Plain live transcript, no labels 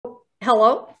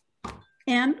Hello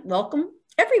and welcome,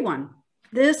 everyone.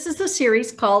 This is a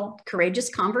series called Courageous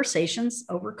Conversations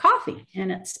Over Coffee,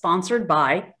 and it's sponsored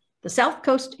by the South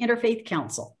Coast Interfaith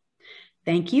Council.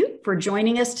 Thank you for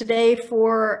joining us today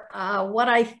for what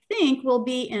I think will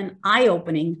be an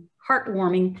eye-opening,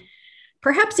 heartwarming,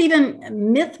 perhaps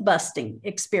even myth-busting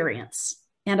experience.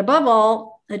 And above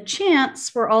all, a chance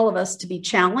for all of us to be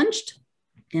challenged,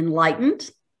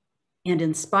 enlightened, and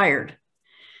inspired.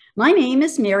 My name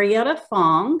is Marietta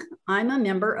Fong. I'm a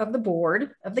member of the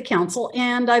board of the council,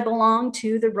 and I belong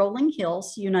to the Rolling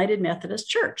Hills United Methodist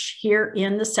Church here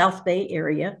in the South Bay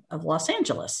area of Los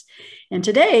Angeles. And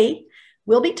today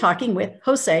we'll be talking with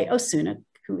Jose Osuna,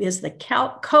 who is the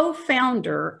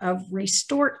co-founder of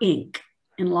Restore Inc.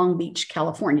 in Long Beach,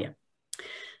 California.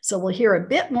 So we'll hear a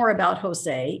bit more about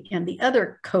Jose and the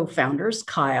other co-founders,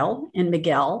 Kyle and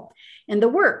Miguel, and the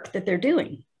work that they're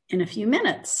doing in a few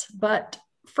minutes. But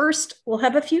first, we'll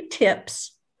have a few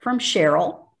tips from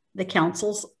Cheryl, the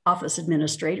council's office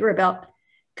administrator, about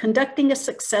conducting a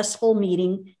successful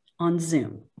meeting on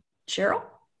Zoom. Cheryl?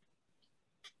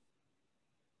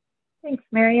 Thanks,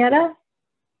 Marietta.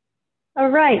 All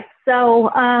right,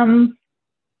 so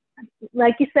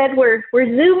like you said, we're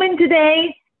Zooming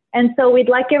today, and so we'd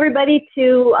like everybody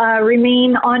to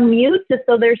remain on mute just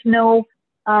so there's no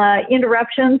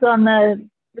interruptions on the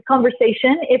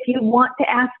conversation. If you want to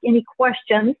ask any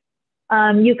questions,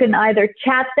 you can either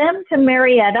chat them to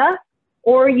Marietta,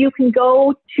 or you can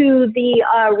go to the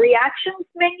reactions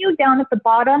menu down at the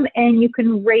bottom and you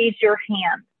can raise your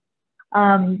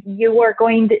hand.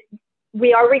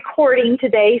 We are recording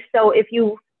today, so if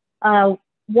you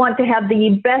want to have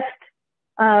the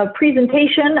best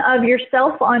presentation of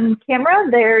yourself on camera,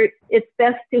 it's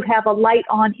best to have a light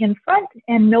on in front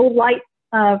and no light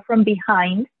from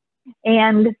behind.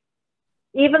 And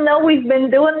even though we've been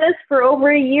doing this for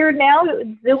over a year now,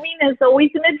 Zooming is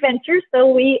always an adventure, so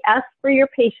we ask for your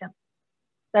patience.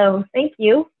 So thank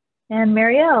you. And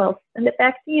Marielle, I'll send it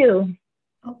back to you.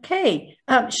 Okay.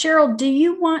 Cheryl, do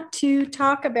you want to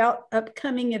talk about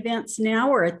upcoming events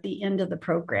now or at the end of the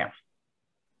program?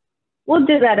 We'll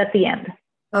do that at the end.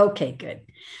 Okay, good.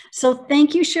 So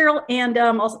thank you, Cheryl. And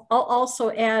I'll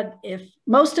also add, if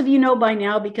most of you know by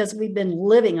now, because we've been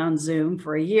living on Zoom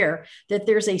for a year, that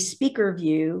there's a speaker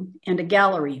view and a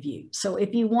gallery view. So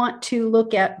if you want to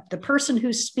look at the person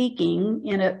who's speaking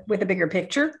with a bigger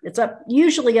picture, it's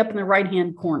usually up in the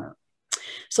right-hand corner.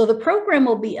 So the program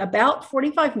will be about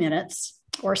 45 minutes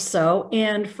or so.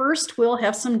 And first, we'll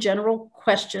have some general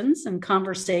questions and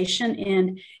conversation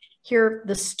and hear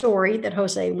the story that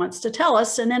Jose wants to tell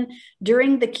us. And then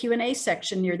during the Q&A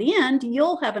section near the end,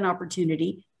 you'll have an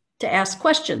opportunity to ask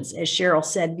questions, as Cheryl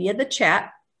said, via the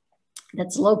chat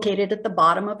that's located at the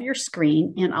bottom of your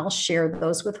screen. And I'll share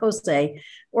those with Jose,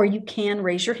 or you can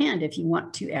raise your hand if you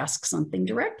want to ask something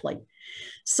directly.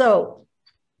 So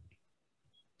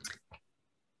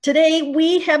today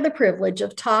we have the privilege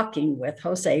of talking with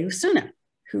Jose Osuna,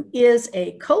 who is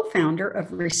a co-founder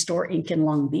of Restore Inc. in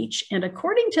Long Beach. And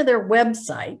according to their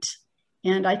website,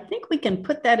 and I think we can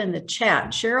put that in the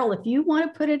chat. Cheryl, if you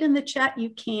want to put it in the chat, you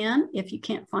can. If you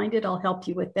can't find it, I'll help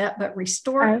you with that. But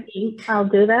Restore Inc. I'll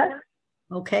do that.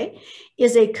 Okay,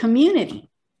 is a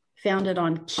community founded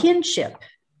on kinship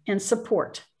and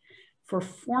support for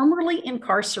formerly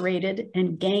incarcerated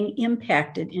and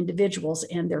gang-impacted individuals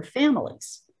and their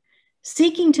families,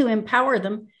 seeking to empower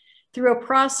them through a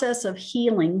process of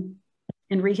healing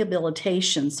and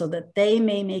rehabilitation so that they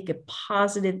may make a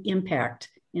positive impact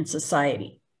in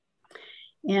society.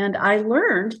 And I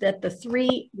learned that the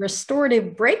three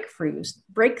restorative breakthroughs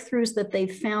that they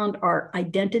found are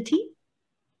identity,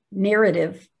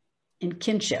 narrative, and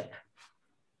kinship.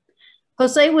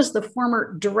 Jose was the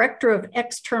former director of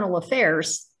external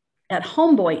affairs at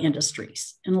Homeboy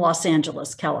Industries in Los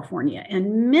Angeles, California.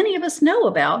 And many of us know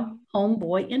about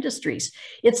Homeboy Industries.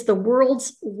 It's the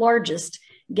world's largest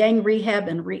gang rehab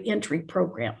and reentry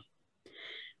program.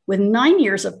 With 9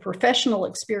 years of professional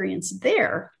experience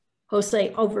there,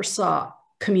 Jose oversaw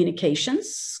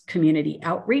communications, community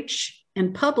outreach,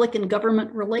 and public and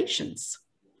government relations.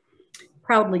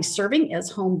 Proudly serving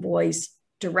as Homeboy's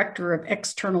Director of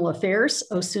External Affairs,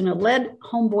 Osuna led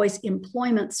Homeboy's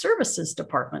Employment Services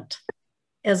Department,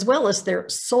 as well as their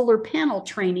solar panel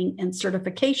training and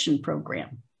certification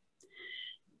program.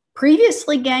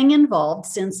 Previously gang involved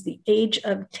since the age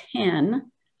of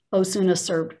 10, Osuna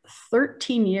served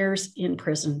 13 years in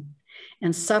prison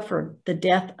and suffered the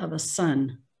death of a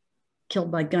son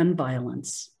killed by gun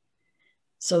violence.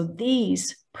 So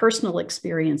these personal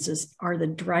experiences are the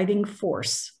driving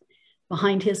force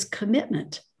behind his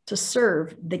commitment to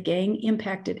serve the gang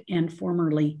impacted and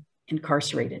formerly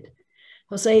incarcerated.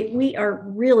 Jose, we are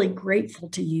really grateful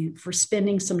to you for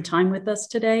spending some time with us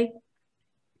today.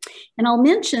 And I'll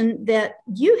mention that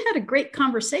you had a great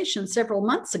conversation several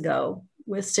months ago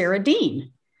with Sarah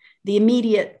Dean, the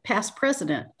immediate past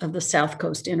president of the South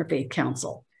Coast Interfaith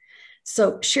Council.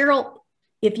 So Cheryl,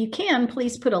 if you can,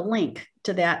 please put a link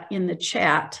to that in the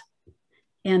chat.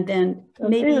 And then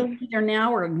maybe either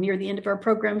now or near the end of our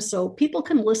program, so people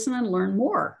can listen and learn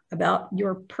more about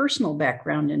your personal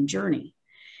background and journey.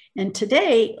 And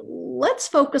today, let's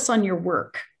focus on your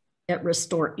work at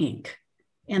Restore Inc.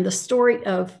 and the story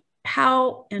of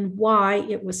how and why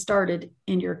it was started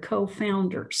and your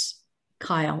co-founders,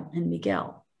 Kyle and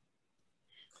Miguel.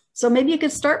 So maybe you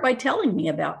could start by telling me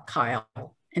about Kyle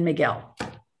and Miguel.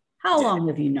 How long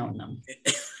have you known them?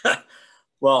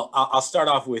 Well, I'll start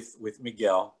off with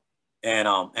Miguel, and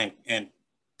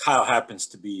Kyle happens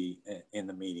to be in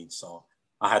the meeting, so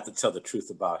I have to tell the truth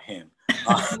about him.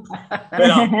 I'll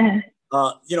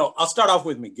start off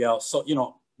with Miguel. So,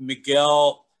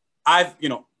 Miguel,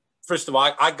 first of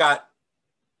all, I got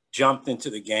jumped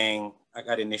into the gang. I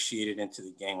got initiated into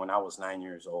the gang when I was 9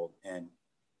 years old, and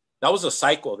that was a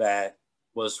cycle that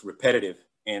was repetitive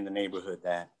in the neighborhood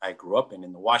that I grew up in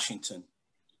the Washington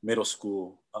middle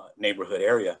school neighborhood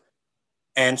area.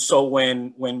 And so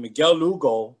when Miguel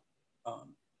Lugo,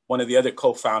 one of the other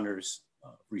co-founders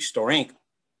of Restore Inc.,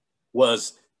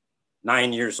 was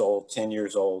 9 years old, 10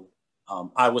 years old,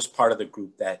 I was part of the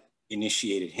group that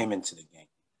initiated him into the gang.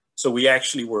 So we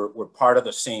actually were part of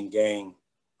the same gang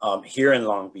here in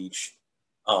Long Beach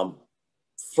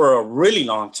for a really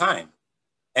long time.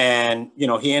 And,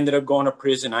 he ended up going to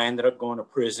prison. I ended up going to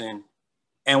prison.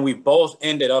 And we both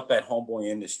ended up at Homeboy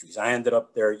Industries. I ended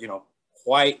up there,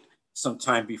 quite some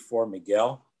time before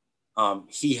Miguel.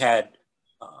 He had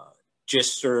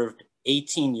just served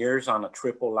 18 years on a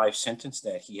triple life sentence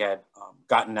that he had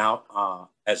gotten out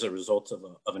as a result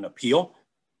of an appeal.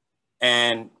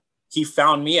 And he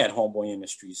found me at Homeboy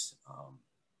Industries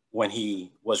when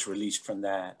he was released from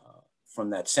that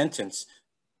sentence.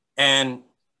 And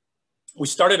we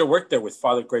started to work there with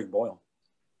Father Greg Boyle.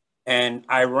 And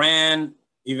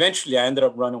eventually I ended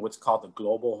up running what's called the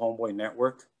Global Homeboy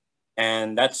Network.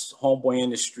 And that's Homeboy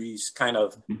Industries kind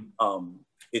of,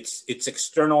 it's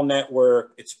external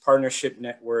network, it's partnership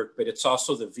network, but it's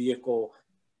also the vehicle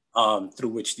through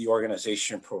which the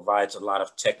organization provides a lot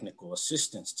of technical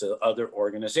assistance to other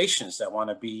organizations that want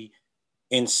to be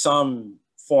in some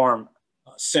form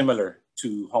similar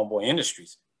to Homeboy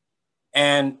Industries.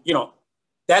 And,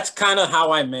 that's kind of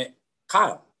how I met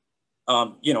Kyle.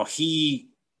 He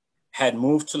had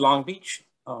moved to Long Beach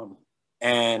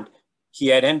and he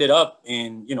had ended up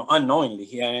unknowingly,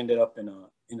 he had ended up in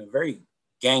a very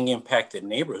gang impacted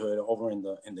neighborhood over in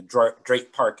the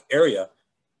Drake Park area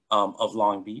of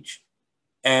Long Beach.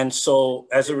 And so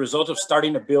as a result of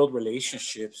starting to build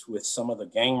relationships with some of the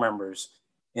gang members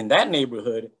in that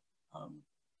neighborhood,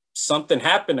 something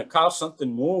happened to Kyle,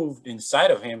 something moved inside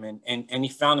of him, and he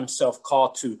found himself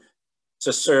called to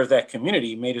serve that community.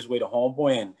 He made his way to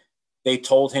Homeboy, and they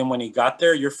told him when he got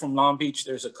there, "You're from Long Beach.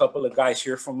 There's a couple of guys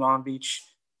here from Long Beach.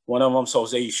 One of them's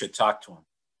Jose, you should talk to him."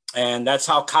 And that's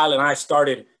how Kyle and I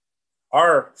started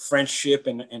our friendship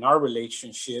and our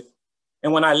relationship.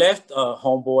 And when I left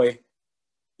Homeboy,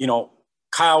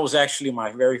 Kyle was actually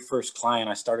my very first client.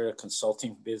 I started a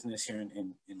consulting business here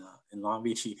in Long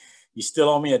Beach. He still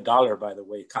owe me $1, by the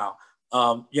way, Kyle.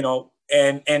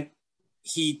 And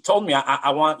he told me,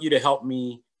 I want you to help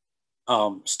me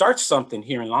start something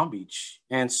here in Long Beach.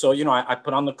 And so, I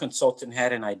put on the consultant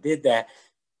hat and I did that.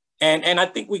 And I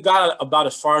think we got about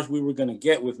as far as we were going to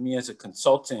get with me as a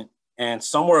consultant. And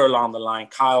somewhere along the line,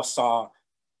 Kyle saw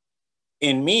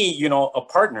in me, a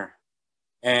partner.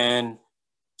 And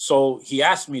so he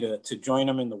asked me to join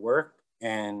him in the work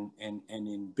and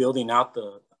in building out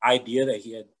the idea that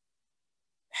he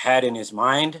had in his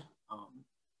mind.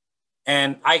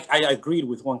 And I agreed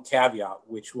with one caveat,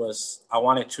 which was I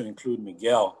wanted to include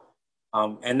Miguel.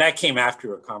 And that came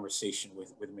after a conversation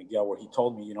with Miguel where he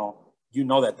told me,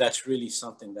 that's really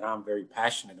something that I'm very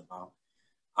passionate about.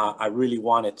 I really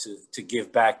wanted to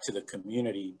give back to the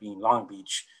community, being Long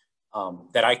Beach,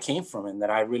 that I came from and that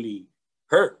I really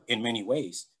hurt in many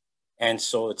ways. And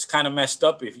so it's kind of messed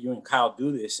up if you and Kyle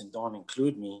do this and don't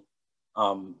include me,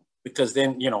 because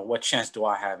then, what chance do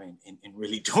I have in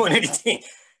really doing anything?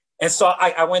 And so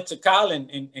I went to Kyle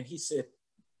and he said,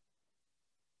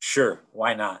 sure,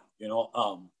 why not?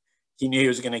 He knew he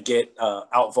was going to get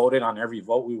outvoted on every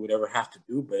vote we would ever have to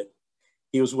do, but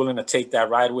he was willing to take that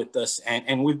ride with us.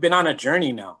 And we've been on a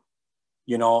journey now.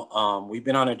 We've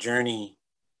been on a journey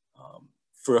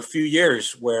for a few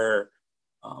years where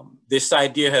This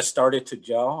idea has started to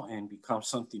gel and become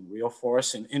something real for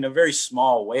us in a very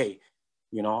small way,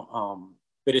 you know,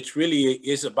 but it's really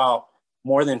is about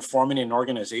more than forming an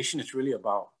organization. It's really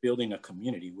about building a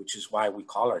community, which is why we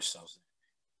call ourselves.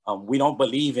 We don't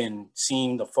believe in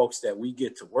seeing the folks that we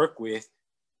get to work with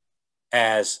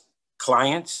as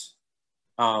clients.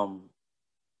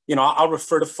 You know, I'll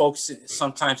refer to folks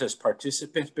sometimes as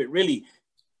participants, but really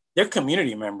they're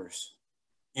community members,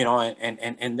 you know,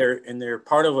 and they're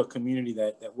part of a community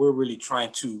that we're really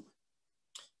trying to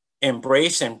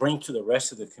embrace and bring to the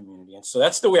rest of the community. And so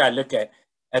that's the way I look at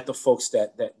the folks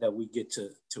that we get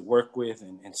to work with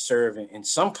and serve in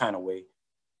some kind of way.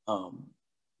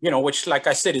 You know, which, like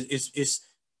I said,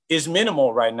 is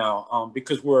minimal right now,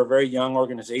 because we're a very young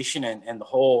organization, and the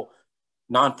whole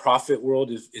nonprofit world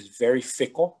is very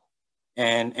fickle,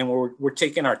 and we're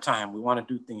taking our time. We want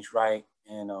to do things right,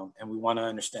 and we want to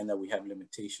understand that we have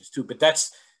limitations too. But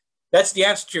that's the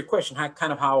answer to your question.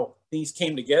 How things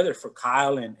came together for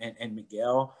Kyle and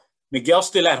Miguel. Miguel's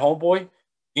still at Homeboy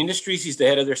Industries. He's the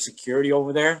head of their security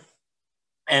over there,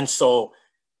 and so,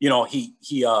 you know,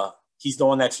 he's the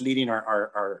one that's leading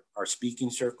our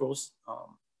speaking circles.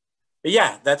 But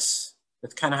yeah, that's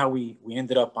kind of how we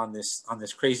ended up on this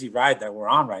crazy ride that we're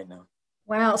on right now.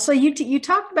 Wow. So you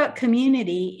talked about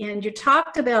community, and you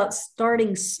talked about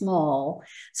starting small.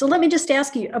 So let me just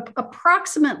ask you,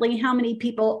 approximately how many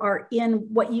people are in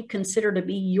what you consider to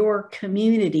be your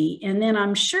community? And then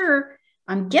I'm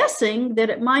guessing that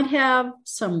it might have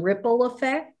some ripple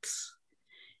effects.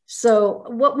 So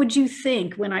what would you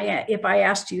think if I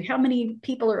asked you how many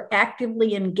people are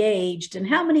actively engaged and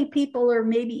how many people are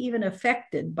maybe even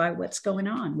affected by what's going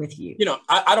on with you? You know,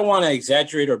 I don't want to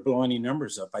exaggerate or blow any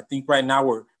numbers up. I think right now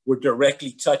we're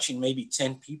directly touching maybe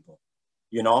 10 people,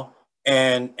 you know,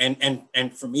 and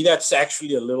for me, that's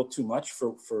actually a little too much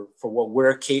for what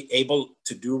we're able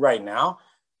to do right now.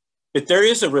 But there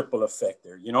is a ripple effect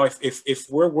there. You know, if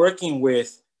we're working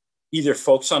with either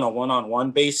folks on a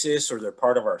one-on-one basis or they're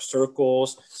part of our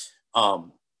circles,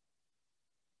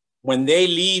 when they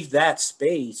leave that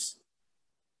space,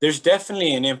 there's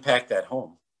definitely an impact at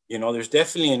home. You know, there's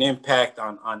definitely an impact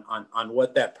on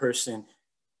what that person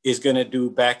is going to do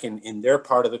back in their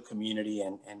part of the community.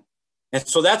 And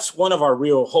so that's one of our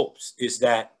real hopes, is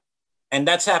that, and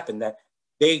that's happened, that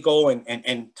they go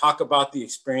and talk about the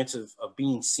experience of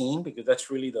being seen, because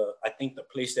that's really I think the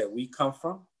place that we come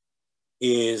from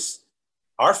is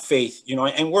our faith, you know,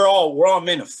 and we're all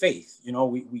men of faith. You know,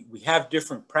 we have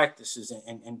different practices,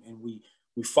 and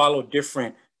we follow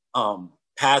different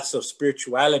paths of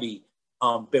spirituality.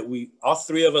 But all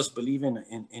three of us believe in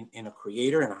a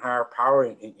creator and a higher power,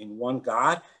 in one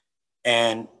God.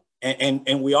 And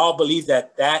we all believe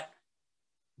that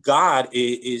God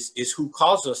is who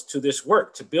calls us to this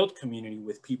work, to build community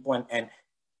with people.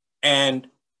 And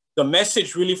the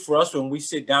message really for us when we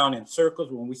sit down in circles,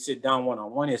 when we sit down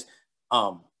one-on-one, is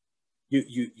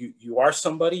you are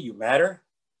somebody, you matter,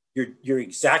 you're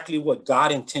exactly what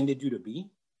God intended you to be.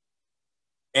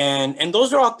 And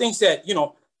those are all things that, you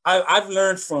know, I've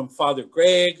learned from Father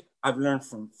Greg. I've learned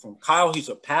from Kyle. He's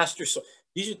a pastor. So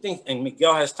these are things, and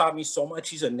Miguel has taught me so much.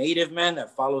 He's a native man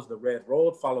that follows the red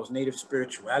road, follows native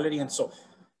spirituality. And so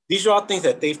these are all things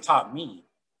that they've taught me,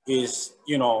 is,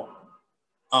 you know,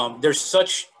 there's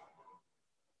such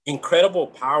incredible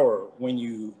power when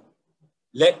you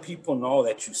let people know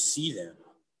that you see them,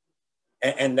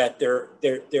 and that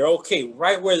they're okay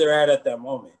right where they're at that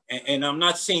moment. And I'm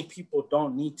not saying people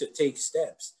don't need to take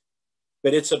steps,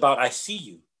 but it's about, I see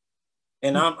you,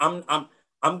 and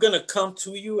I'm gonna come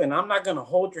to you, and I'm not gonna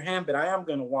hold your hand, but I am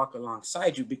gonna walk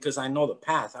alongside you, because I know the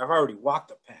path. I've already walked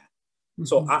the path. Mm-hmm.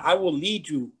 So I will lead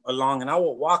you along, and I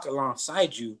will walk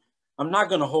alongside you. I'm not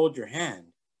gonna hold your hand.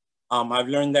 I've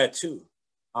learned that too.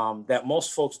 That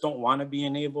most folks don't want to be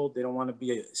enabled. They don't want to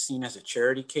be seen as a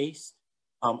charity case.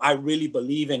 I really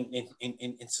believe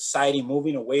in society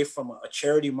moving away from a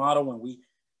charity model when we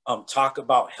talk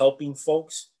about helping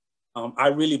folks. I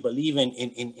really believe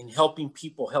in helping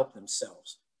people help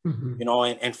themselves. Mm-hmm. You know,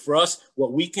 and for us,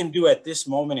 what we can do at this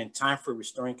moment in time for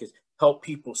Restoring is help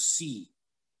people see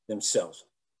themselves,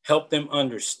 help them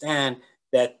understand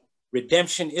that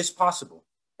redemption is possible.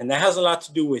 And that has a lot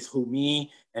to do with who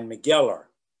me and Miguel are.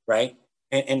 Right.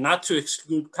 And not to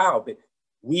exclude Kyle, but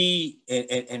we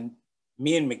and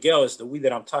me and Miguel is the we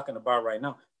that I'm talking about right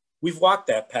now. We've walked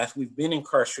that path. We've been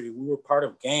incarcerated. We were part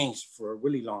of gangs for a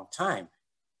really long time.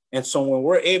 And so when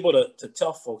we're able to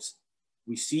tell folks,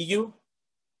 we see you,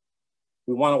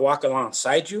 we want to walk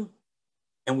alongside you,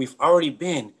 and we've already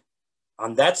been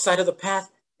on that side of the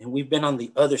path, and we've been on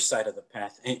the other side of the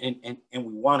path, and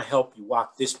we want to help you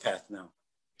walk this path now.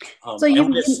 So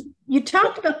you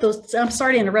talked about those. I'm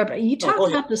sorry to interrupt. You No,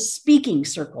 talked about the speaking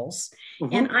circles,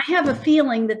 and I have a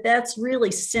feeling that that's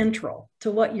really central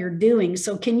to what you're doing.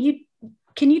 So can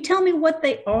you tell me what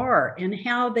they are and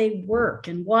how they work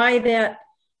and why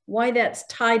that's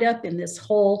tied up in this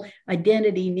whole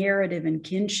identity, narrative, and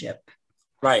kinship?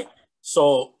 Right.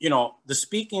 So, the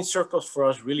speaking circles for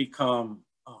us really come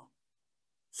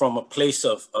from a place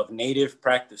of native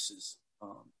practices.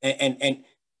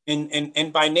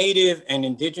 And by native and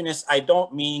indigenous, I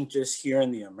don't mean just here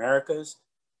in the Americas.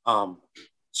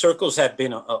 Circles have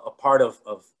been a part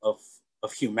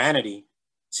of humanity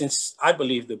since, I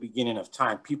believe, the beginning of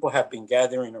time. People have been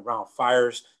gathering around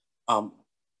fires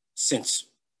since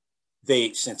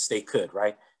they could,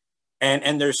 right?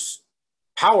 And there's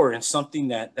power in something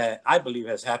that I believe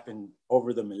has happened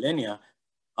over the millennia.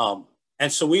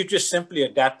 And so we've just simply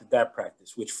adapted that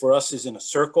practice, which for us is in a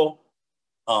circle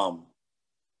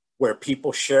where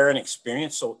people share an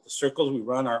experience. So the circles we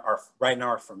run are right now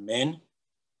are for men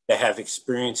that have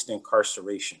experienced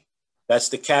incarceration. That's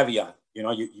the caveat.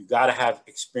 You got to have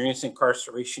experienced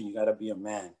incarceration. You got to be a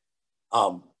man.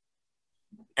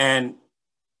 And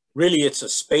really, it's a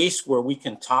space where we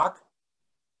can talk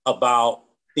about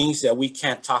things that we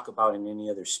can't talk about in any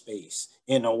other space,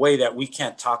 in a way that we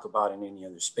can't talk about in any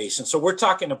other space. And so we're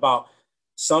talking about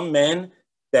some men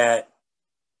that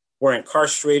were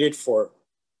incarcerated for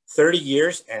 30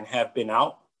 years and have been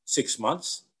out 6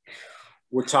 months.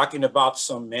 We're talking about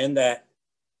some men that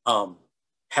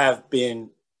have been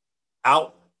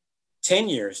out 10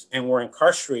 years and were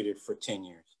incarcerated for 10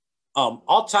 years.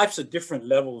 All types of different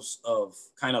levels of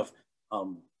kind of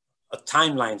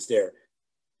timelines there.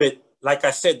 But like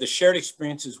I said, the shared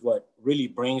experience is what really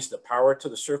brings the power to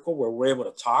the circle, where we're able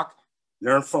to talk,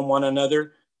 learn from one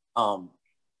another.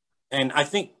 And I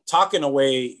think talk in a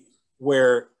way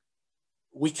where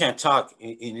we can't talk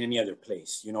in any other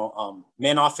place.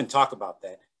 Men often talk about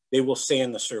that. They will say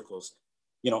in the circles,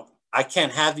 I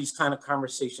can't have these kind of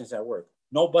conversations at work.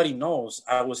 Nobody knows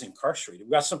I was incarcerated.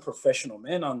 We got some professional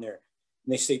men on there,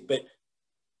 and they say, but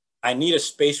I need a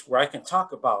space where I can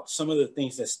talk about some of the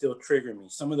things that still trigger me,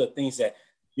 some of the things that,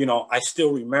 I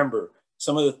still remember,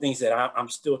 some of the things that I'm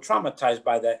still traumatized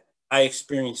by that I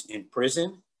experienced in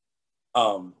prison,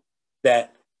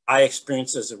 that I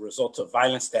experienced as a result of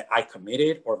violence that I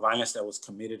committed or violence that was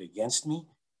committed against me.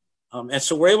 And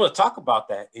so we're able to talk about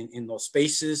that in those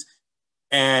spaces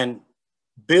and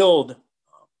build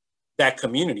that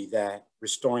community that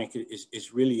Restoring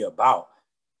is really about.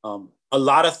 A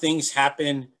lot of things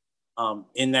happen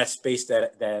in that space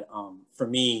that for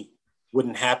me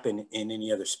wouldn't happen in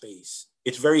any other space.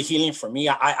 It's very healing for me.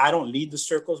 I don't lead the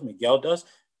circles, Miguel does.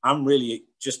 I'm really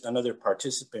just another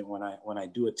participant when I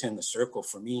do attend the circle.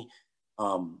 For me,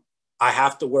 I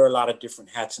have to wear a lot of different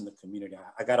hats in the community.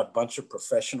 I got a bunch of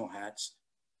professional hats,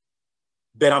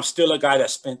 but I'm still a guy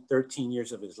that spent 13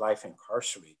 years of his life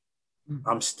incarcerated. Mm-hmm.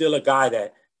 I'm still a guy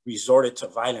that resorted to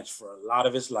violence for a lot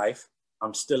of his life.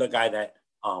 I'm still a guy that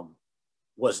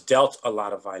was dealt a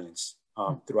lot of violence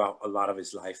throughout a lot of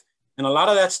his life. And a lot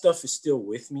of that stuff is still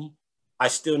with me. I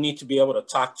still need to be able to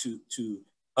talk to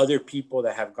other people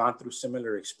that have gone through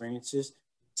similar experiences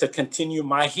to continue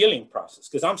my healing process,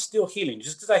 because I'm still healing.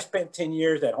 Just because I spent 10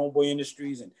 years at Homeboy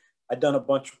Industries and I've done a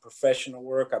bunch of professional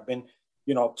work, I've been,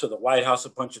 to the White House a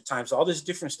bunch of times, all this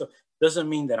different stuff doesn't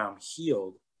mean that I'm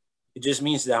healed. It just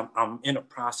means that I'm in a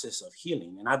process of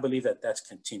healing. And I believe that that's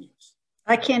continuous.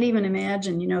 I can't even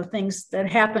imagine, things that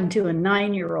happen to a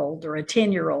 9-year-old or a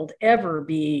 10-year-old ever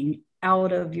being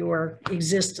out of your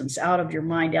existence, out of your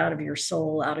mind, out of your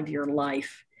soul, out of your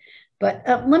life. But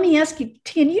let me ask you,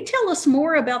 can you tell us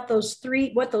more about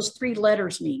what those three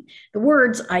letters mean? The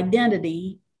words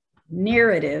identity,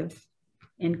 narrative,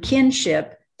 and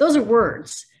kinship, those are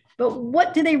words, but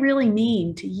what do they really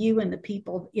mean to you and the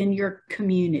people in your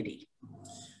community?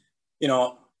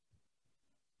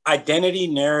 Identity,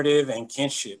 narrative, and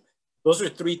kinship. Those are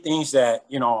three things that,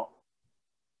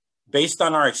 based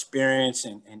on our experience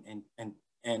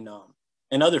and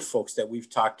other folks that we've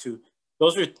talked to,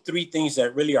 those are three things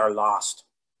that really are lost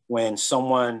when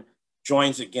someone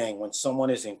joins a gang, when someone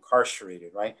is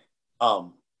incarcerated, right?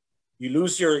 You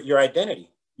lose your identity.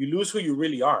 You lose who you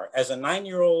really are. As a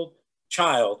 9-year-old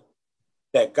child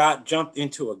that got jumped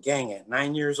into a gang at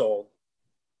 9 years old,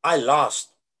 I lost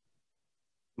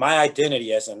my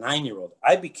identity as a 9-year-old.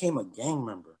 I became a gang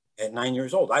member at 9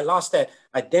 years old. I lost that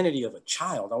identity of a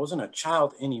child. I wasn't a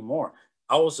child anymore.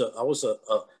 I was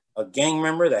a gang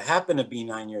member that happened to be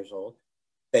 9 years old,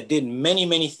 that did many,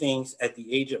 many things at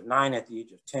the age of 9, at the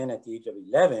age of 10, at the age of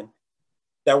 11,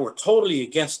 that were totally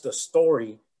against the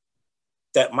story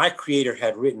that my creator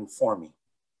had written for me.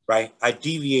 right? I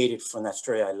deviated from that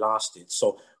story. I lost it.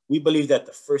 So we believe that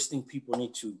the first thing people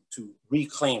need to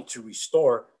reclaim, to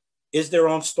restore, is their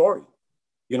own story,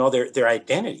 you know, their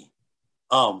identity.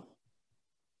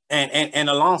 And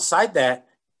alongside that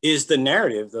is the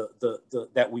narrative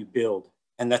that we build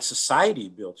and that society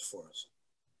builds for us.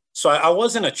 So I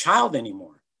wasn't a child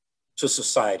anymore to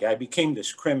society. I became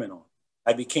this criminal.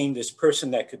 I became this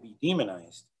person that could be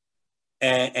demonized.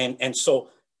 And so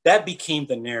that became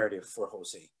the narrative for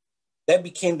Jose. That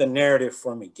became the narrative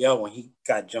for Miguel when he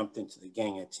got jumped into the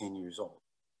gang at 10 years old.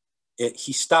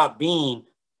 He stopped being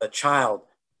a child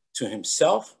to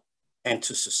himself and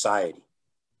to society,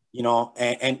 you know,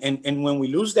 and when we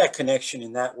lose that connection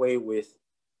in that way with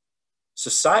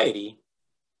society,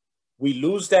 we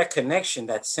lose that connection,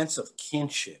 that sense of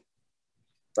kinship,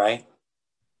 right?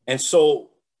 And so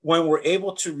when we're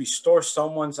able to restore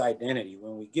someone's identity,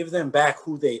 when we give them back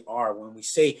who they are, when we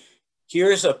say,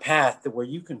 here's a path to where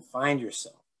you can find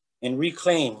yourself and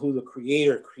reclaim who the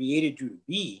Creator created you to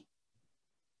be,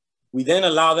 we then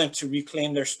allow them to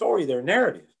reclaim their story, their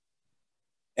narrative.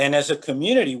 And as a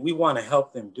community, we want to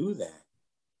help them do that.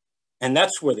 And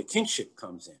that's where the kinship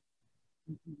comes in.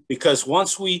 Because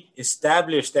once we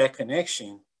establish that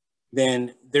connection,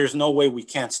 then there's no way we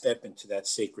can't step into that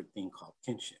sacred thing called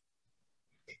kinship.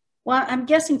 Well, I'm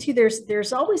guessing too,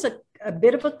 there's always a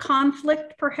bit of a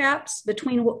conflict perhaps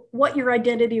between what your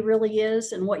identity really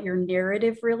is and what your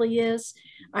narrative really is.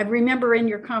 I remember in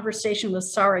your conversation with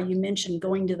Sarah, you mentioned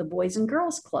going to the Boys and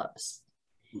Girls Clubs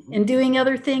and doing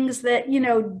other things that, you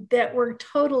know, that were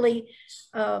totally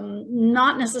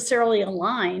not necessarily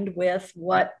aligned with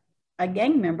what a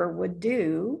gang member would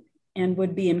do and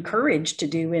would be encouraged to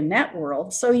do in that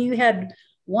world. So you had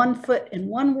one foot in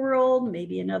one world,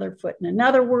 maybe another foot in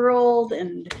another world.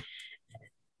 And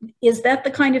is that the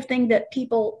kind of thing that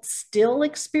people still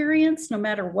experience no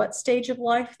matter what stage of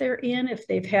life they're in, if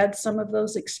they've had some of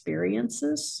those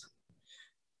experiences?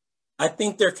 I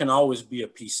think there can always be a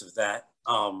piece of that.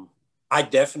 I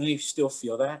definitely still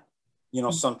feel that. You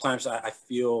know, sometimes I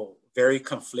feel very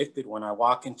conflicted when I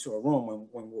walk into a room,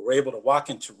 when we're able to walk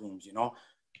into rooms, you know,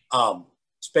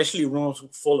 especially rooms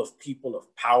full of people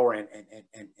of power and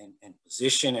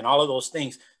position and all of those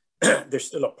things. There's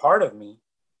still a part of me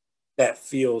that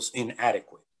feels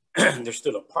inadequate. There's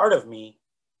still a part of me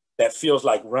that feels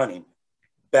like running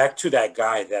back to that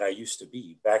guy that I used to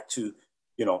be, back to,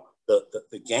 you know,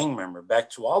 the gang member, back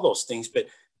to all those things. But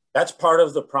that's part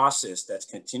of the process that's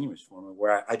continuous for me,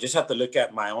 where I just have to look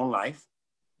at my own life.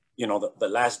 You know, the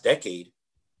last decade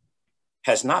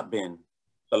has not been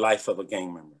the life of a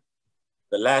gang member.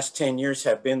 The last 10 years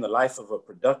have been the life of a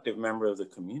productive member of the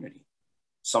community,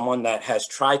 someone that has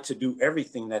tried to do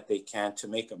everything that they can to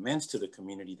make amends to the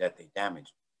community that they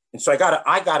damaged. And so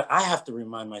I have to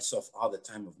remind myself all the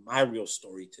time of my real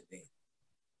story today.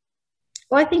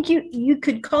 Well, I think you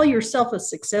could call yourself a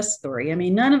success story. I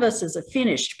mean, none of us is a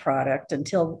finished product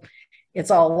until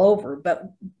it's all over, but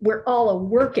we're all a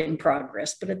work in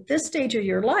progress. But at this stage of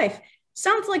your life,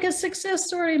 sounds like a success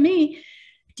story to me.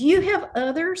 Do you have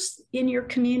others in your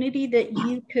community that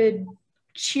you could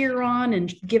cheer on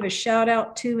and give a shout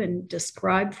out to and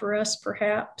describe for us,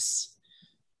 perhaps?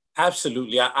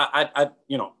 Absolutely. I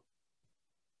you know,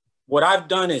 what I've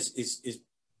done is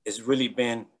really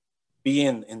been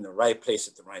being in the right place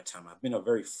at the right time. I've been a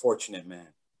very fortunate man.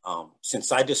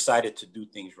 Since I decided to do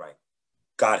things right,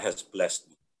 God has blessed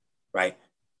me, right?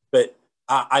 But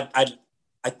I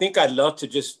think I'd love to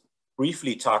just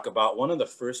briefly talk about one of the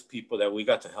first people that we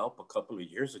got to help a couple of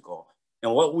years ago.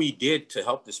 And what we did to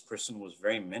help this person was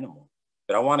very minimal.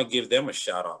 But I want to give them a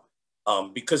shout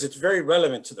out because it's very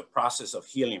relevant to the process of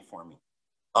healing for me.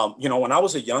 You know, when I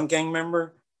was a young gang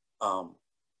member,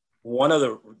 one of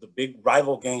the big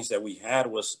rival gangs that we had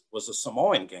was a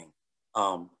Samoan gang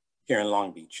here in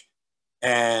Long Beach.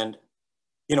 And,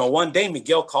 you know, one day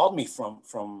Miguel called me from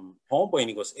Homeboy and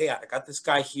he goes, hey, I got this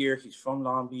guy here. He's from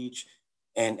Long Beach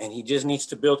and he just needs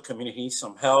to build community. He needs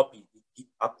some help.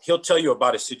 He'll tell you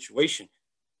about his situation.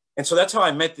 And so that's how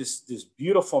I met this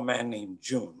beautiful man named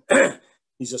June.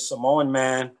 He's a Samoan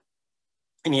man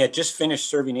and he had just finished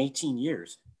serving 18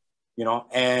 years, you know,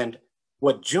 and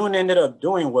what June ended up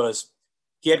doing was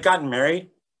he had gotten married.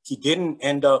 He didn't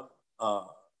end up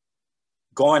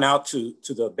going out to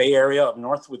the Bay Area up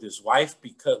north with his wife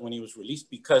because when he was released,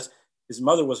 because his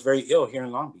mother was very ill here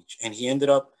in Long Beach and he ended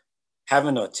up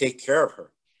having to take care of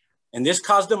her. And this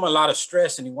caused him a lot of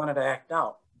stress and he wanted to act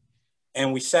out.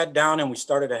 And we sat down and we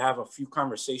started to have a few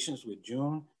conversations with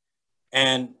June.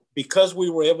 And because we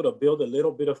were able to build a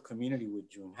little bit of community with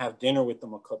June, have dinner with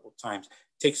him a couple of times,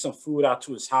 take some food out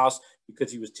to his house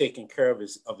because he was taking care of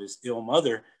his ill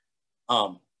mother,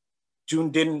 June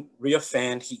didn't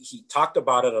reoffend. He talked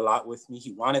about it a lot with me.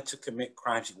 He wanted to commit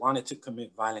crimes. He wanted to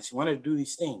commit violence. He wanted to do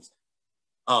these things.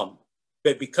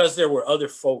 But because there were other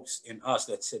folks in us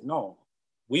that said, no,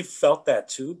 we've felt that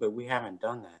too, but we haven't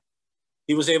done that.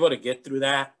 He was able to get through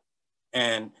that.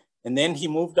 And then he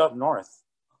moved up north.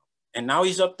 And now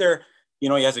he's up there. You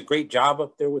know, he has a great job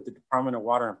up there with the Department of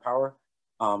Water and Power.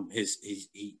 He's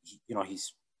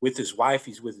with his wife,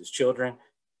 he's with his children.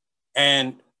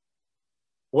 And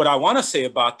what I want to say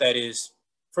about that is,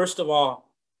 first of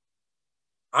all,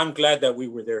 I'm glad that we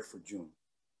were there for June.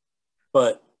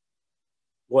 But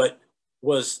what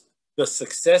was the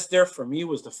success there for me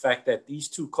was the fact that these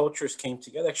two cultures came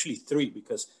together, actually three,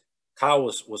 because Kyle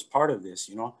was part of this,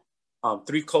 you know.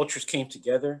 Three cultures came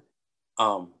together.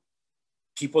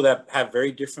 People that have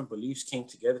very different beliefs came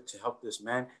together to help this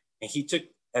man. And he took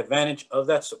advantage of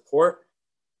that support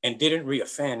and didn't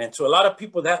reoffend. And to a lot of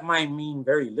people, that might mean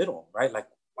very little, right? Like,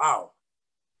 wow,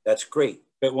 that's great.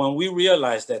 But when we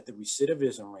realize that the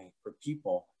recidivism rate for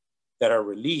people that are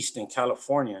released in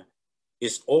California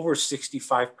is over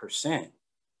 65%,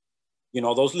 you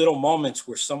know, those little moments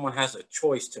where someone has a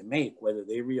choice to make, whether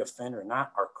they reoffend or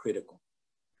not, are critical.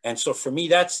 And so for me,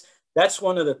 that's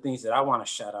one of the things that I want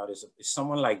to shout out is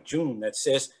someone like June that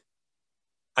says,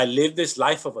 I lived this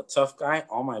life of a tough guy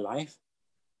all my life,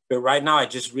 but right now I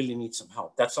just really need some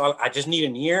help. That's all. I just need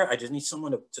an ear. I just need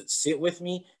someone to sit with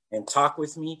me and talk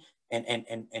with me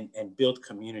and build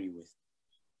community with me.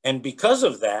 And because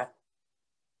of that,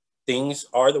 things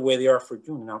are the way they are for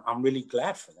June. And I'm really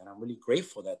glad for that. I'm really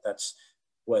grateful that that's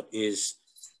what is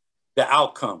the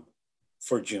outcome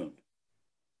for June.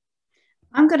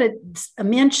 I'm going to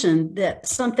mention that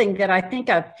something that I think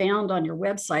I've found on your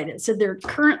website. It said there are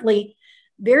currently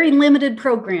very limited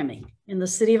programming in the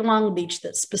city of Long Beach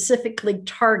that specifically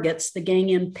targets the gang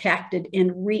impacted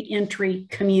and reentry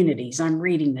communities. I'm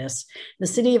reading this. The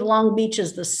city of Long Beach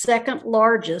is the second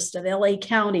largest of LA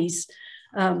counties,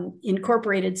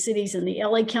 incorporated cities, and the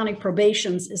LA County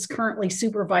Probations is currently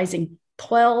supervising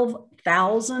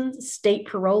 12,000 state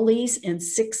parolees and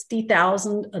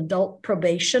 60,000 adult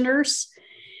probationers.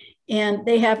 And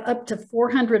they have up to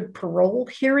 400 parole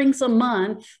hearings a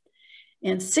month,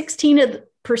 and 16%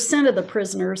 of the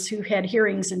prisoners who had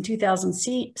hearings in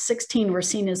 2016 were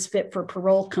seen as fit for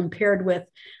parole, compared with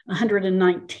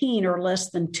 119, or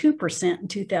less than 2%, in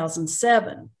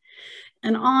 2007.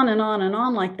 And on and on and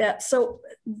on like that. So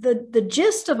the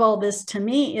gist of all this to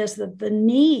me is that the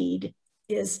need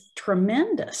is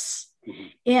tremendous.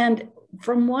 And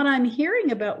from what I'm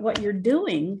hearing about what you're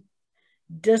doing,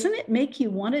 doesn't it make you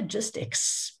want to just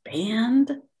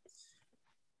expand?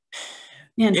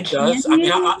 And it does. I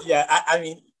mean, I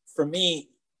mean, for me,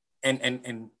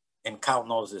 and Kyle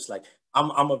knows this. Like,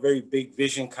 I'm a very big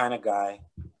vision kind of guy.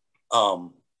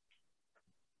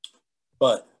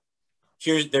 But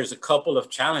there's a couple of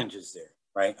challenges there,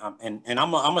 right? And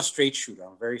I'm a straight shooter.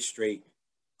 I'm very straight.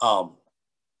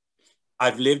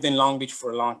 I've lived in Long Beach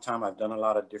for a long time. I've done a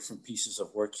lot of different pieces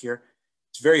of work here.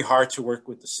 It's very hard to work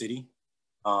with the city.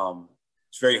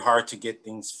 It's very hard to get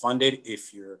things funded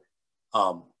if you're.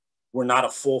 We're not a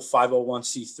full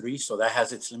 501c3, so that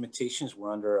has its limitations.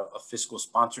 We're under a fiscal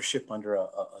sponsorship under a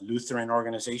Lutheran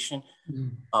organization.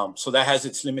 So that has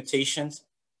its limitations.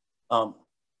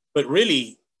 But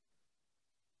really,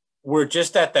 we're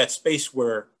just at that space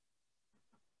where,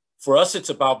 for us, it's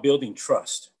about building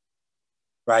trust,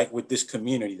 right, with this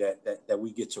community that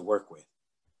we get to work with.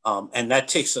 And that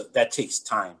takes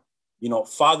time. You know,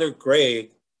 Father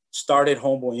Greg started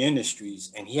Homeboy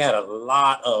Industries, and he had a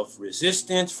lot of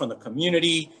resistance from the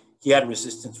community. He had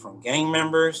resistance from gang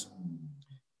members.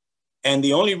 And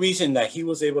the only reason that he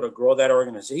was able to grow that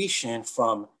organization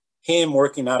from him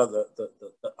working out of the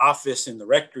office in the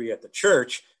rectory at the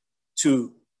church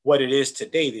to what it is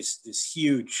today, this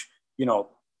huge, you know,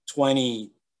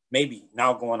 20, maybe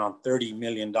now going on $30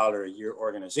 million a year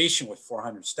organization with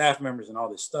 400 staff members and all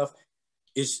this stuff,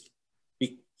 is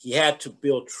he had to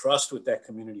build trust with that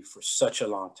community for such a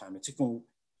long time. It took him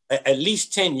at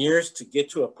least 10 years to get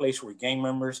to a place where gang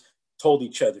members told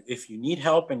each other, if you need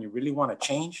help and you really want to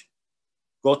change,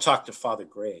 go talk to Father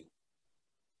Greg.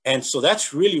 And so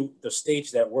that's really the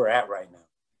stage that we're at right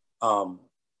now.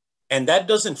 And that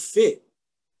doesn't fit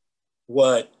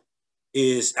what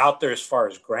is out there as far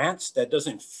as grants. That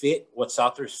doesn't fit what's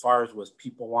out there as far as what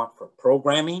people want for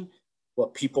programming,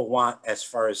 what people want as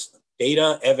far as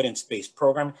data, evidence-based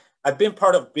programming. I've been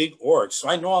part of big orgs, so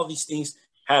I know all these things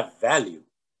have value,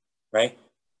 right?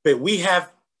 But we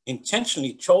have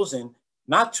intentionally chosen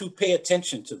not to pay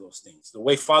attention to those things. The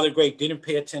way Father Greg didn't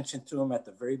pay attention to them at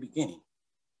the very beginning.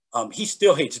 He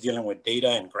still hates dealing with data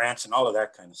and grants and all of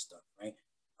that kind of stuff, right?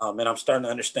 And I'm starting to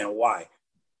understand why.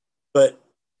 But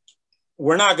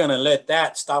we're not going to let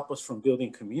that stop us from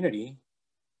building community,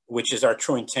 which is our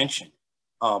true intention.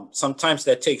 Sometimes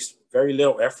that takes very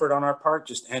little effort on our part,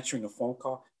 just answering a phone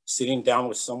call, sitting down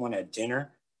with someone at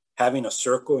dinner, having a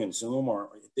circle in Zoom, or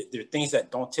there are things that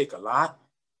don't take a lot,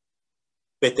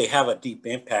 but they have a deep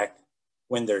impact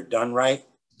when they're done right.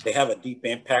 They have a deep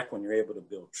impact when you're able to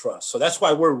build trust. So that's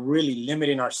why we're really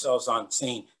limiting ourselves on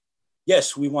saying,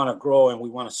 yes, we want to grow and we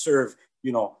want to serve,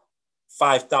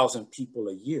 5,000 people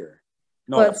a year.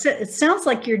 No. Well, it sounds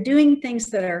like you're doing things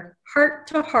that are heart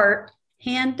to heart,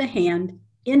 hand to hand,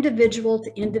 individual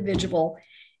to individual.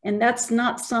 And that's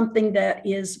not something that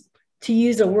is, to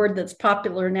use a word that's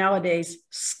popular nowadays,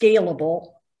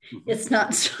 scalable. Mm-hmm. It's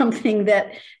not something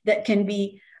that can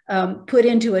be put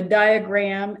into a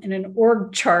diagram and an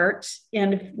org chart,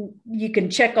 and you can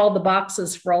check all the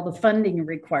boxes for all the funding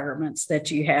requirements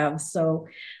that you have. So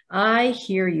I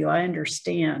hear you. I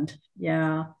understand.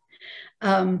 Yeah.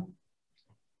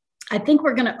 I think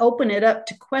we're going to open it up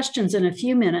to questions in a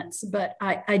few minutes, but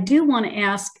I do want to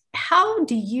ask, how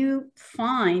do you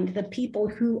find the people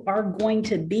who are going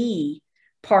to be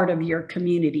part of your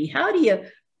community? How do you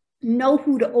know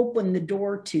who to open the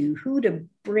door to, who to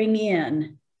bring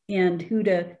in, and who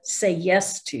to say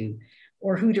yes to,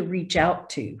 or who to reach out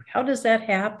to? How does that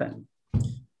happen?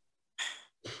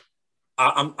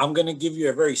 I'm going to give you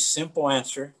a very simple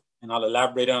answer, and I'll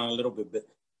elaborate on it a little bit, but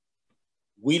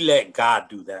we let God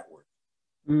do that work.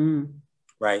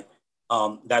 Right?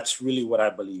 That's really what I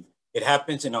believe. It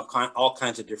happens in all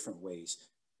kinds of different ways.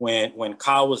 When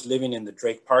Kyle was living in the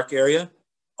Drake Park area,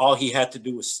 all he had to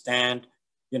do was stand,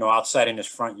 outside in his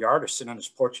front yard or sit on his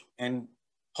porch, and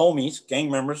homies,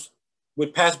 gang members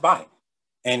would pass by.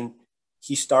 And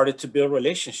he started to build a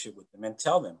relationship with them and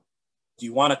tell them, do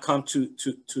you want to come to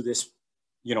this,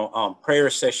 prayer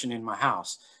session in my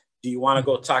house? Do you want to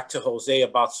go talk to Jose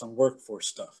about some workforce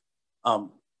stuff?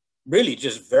 Really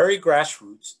just very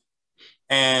grassroots.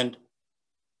 And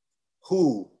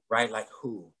who, right? Like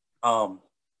who?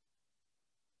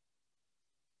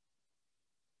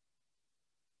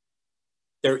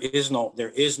 There is no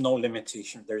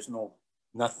limitation. There's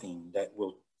nothing that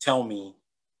will tell me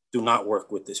do not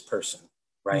work with this person,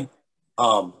 right?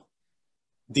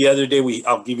 The other day,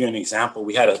 I'll give you an example.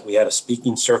 We had a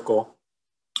speaking circle,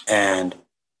 and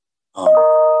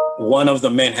one of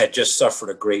the men had just suffered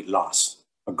a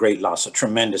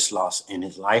tremendous loss in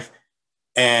his life.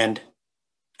 And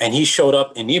he showed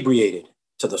up inebriated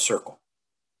to the circle,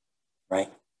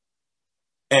 right?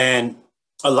 And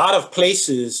a lot of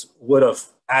places would have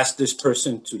asked this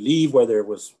person to leave, whether it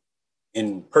was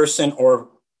in person or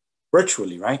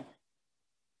virtually, right?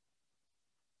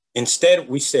 Instead,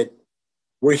 we said,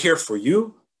 we're here for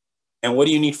you, and what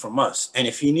do you need from us? And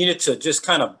if he needed to just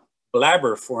kind of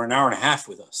blabber for an hour and a half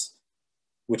with us,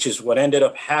 which is what ended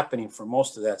up happening for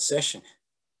most of that session,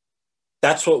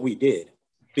 that's what we did,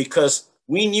 because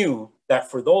we knew that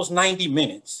for those 90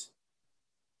 minutes,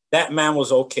 that man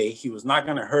was okay. He was not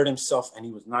going to hurt himself, and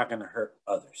he was not going to hurt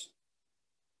others.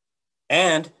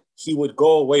 And he would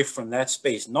go away from that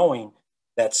space knowing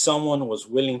that someone was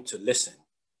willing to listen.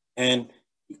 And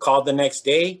he called the next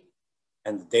day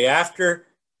and the day after,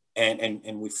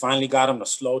 and we finally got him to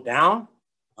slow down.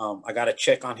 I got to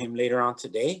check on him later on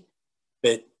today,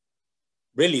 but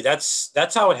really that's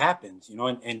how it happens,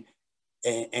 and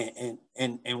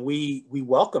we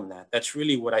welcome that. That's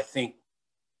really what I think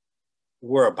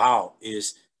we're about,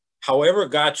 is however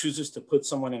God chooses to put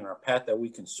someone in our path that we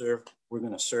can serve, we're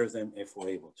going to serve them if we're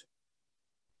able to.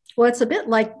 Well, it's a bit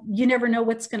like you never know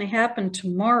what's going to happen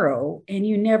tomorrow, and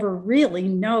you never really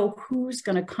know who's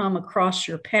going to come across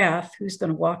your path, who's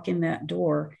going to walk in that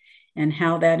door, and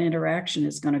how that interaction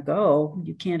is going to go.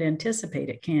 You can't anticipate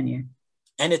it, can you?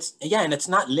 And it's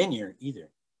not linear either.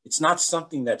 It's not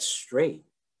something that's straight.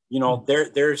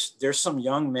 There's some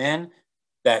young men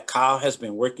that Kyle has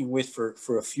been working with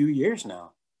for a few years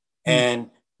now. And,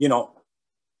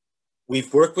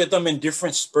 we've worked with them in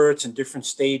different spurts and different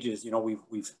stages.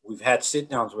 We've had sit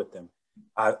downs with them.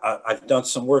 I've done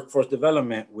some workforce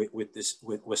development with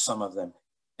some of them.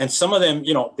 And some of them,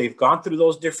 they've gone through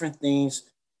those different things,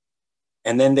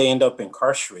 and then they end up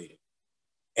incarcerated.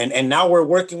 And now we're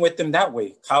working with them that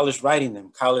way. Kyle is writing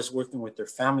them. Kyle is working with their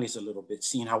families a little bit,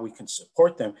 seeing how we can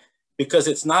support them, because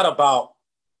it's not about,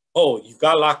 oh, you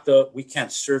got locked up, we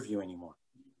can't serve you anymore.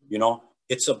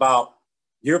 It's about,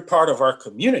 you're part of our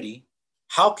community.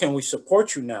 How can we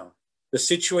support you now? The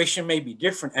situation may be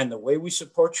different, and the way we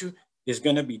support you is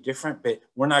going to be different, but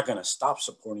we're not going to stop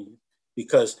supporting you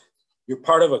because you're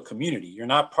part of a community. You're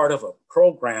not part of a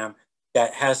program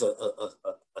that has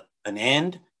an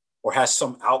end or has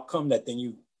some outcome that then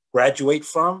you graduate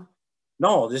from.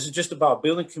 No, this is just about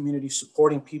building community,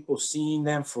 supporting people, seeing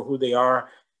them for who they are,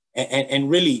 and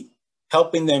really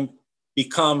helping them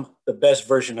become the best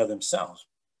version of themselves.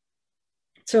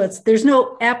 So there's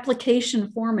no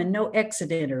application form and no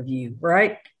exit interview,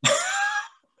 right?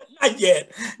 Not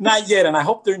yet, not yet. And I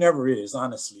hope there never is,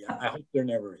 honestly. I hope there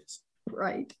never is.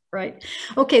 Right, right.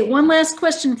 Okay, one last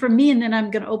question from me, and then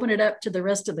I'm going to open it up to the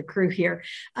rest of the crew here.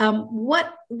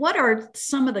 What are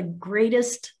some of the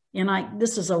greatest, and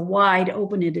this is a wide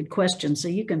open-ended question, so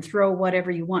you can throw whatever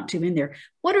you want to in there.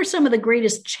 What are some of the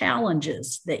greatest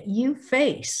challenges that you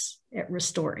face at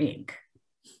Restore Inc.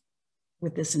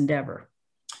 with this endeavor?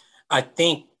 I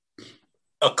think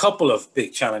a couple of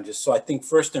big challenges. So I think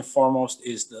first and foremost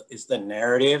is the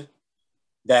narrative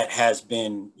that has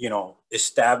been,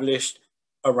 established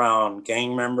around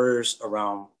gang members,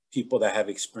 around people that have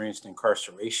experienced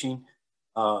incarceration,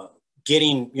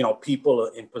 getting, people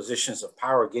in positions of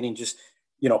power, getting just,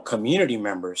 community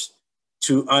members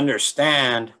to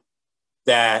understand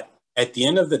that at the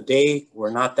end of the day,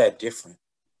 we're not that different.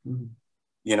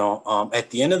 Mm-hmm. At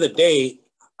the end of the day,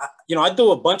 I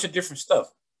do a bunch of different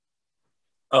stuff.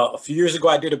 A few years ago,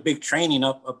 I did a big training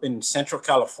up in Central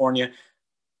California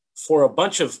for a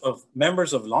bunch of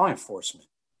members of law enforcement.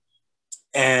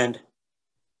 And,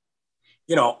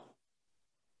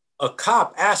 a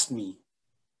cop asked me,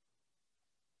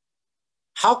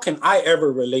 how can I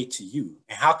ever relate to you?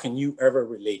 And how can you ever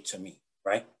relate to me,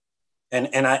 right?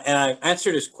 And I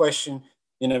answered this question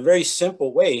in a very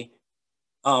simple way.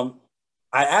 I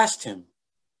asked him,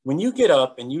 when you get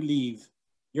up and you leave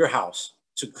your house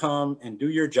to come and do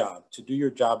your job,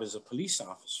 as a police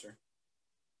officer,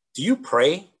 do you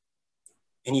pray?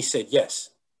 And he said, yes.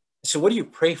 I said, what do you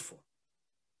pray for?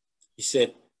 He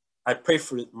said, I pray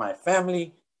for my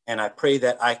family, and I pray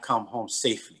that I come home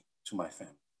safely to my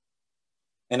family.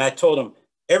 And I told him,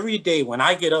 every day when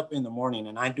I get up in the morning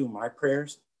and I do my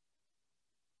prayers,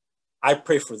 I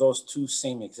pray for those two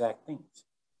same exact things.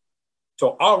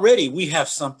 So already we have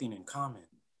something in common.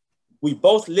 We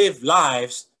both live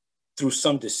lives through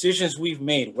some decisions we've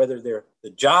made, whether they're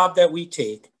the job that we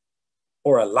take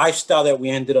or a lifestyle that we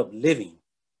ended up living.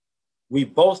 We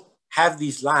both have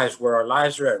these lives where our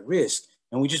lives are at risk,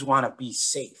 and we just want to be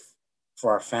safe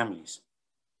for our families.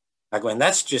 And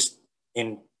that's just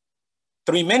in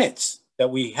 3 minutes that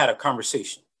we had a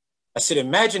conversation. I said,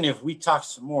 imagine if we talked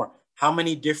some more, how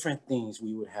many different things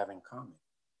we would have in common.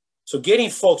 So getting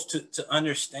folks to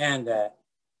understand that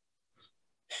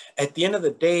at the end of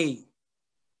the day,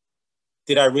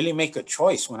 did I really make a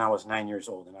choice when I was 9 years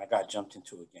old and I got jumped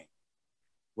into a gang?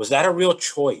 Was that a real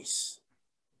choice?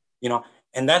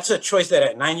 And that's a choice that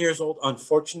at 9 years old,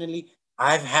 unfortunately,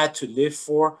 I've had to live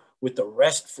with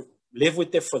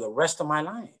it for the rest of my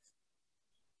life.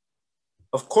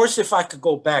 Of course, if I could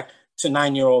go back to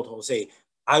 9-year-old Jose,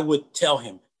 I would tell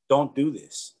him, don't do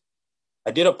this.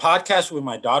 I did a podcast with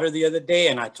my daughter the other day,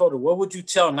 and I told her, what would you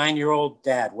tell 9-year-old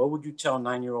dad? What would you tell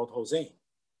 9-year-old Jose?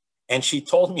 And she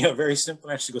told me a very simple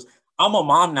answer. She goes, I'm a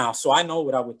mom now, so I know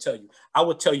what I would tell you. I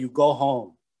would tell you, go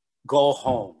home.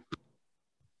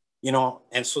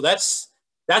 And so that's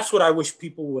what I wish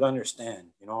people would understand,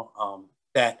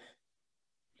 that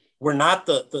we're not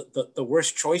the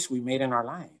worst choice we made in our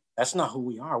life. That's not who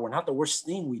we are. We're not the worst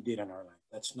thing we did in our life.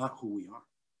 That's not who we are.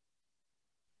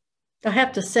 I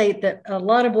have to say that a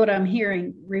lot of what I'm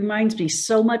hearing reminds me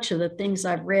so much of the things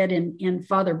I've read in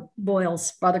Father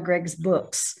Greg's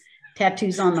books,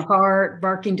 Tattoos on the Heart,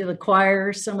 Barking to the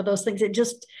Choir, some of those things.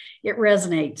 It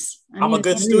resonates. I'm a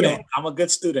good student. I'm a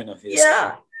good student of his.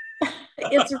 Yeah.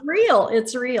 It's real.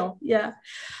 It's real. Yeah.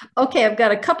 Okay. I've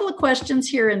got a couple of questions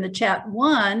here in the chat.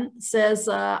 One says,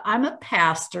 I'm a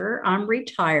pastor. I'm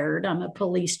retired. I'm a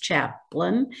police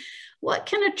chaplain. What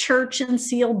can a church in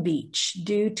Seal Beach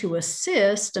do to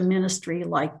assist a ministry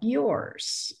like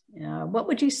yours? What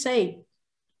would you say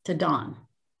to Don?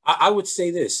 I would say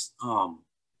this.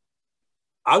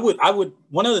 I would,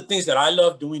 one of the things that I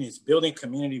love doing is building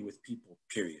community with people,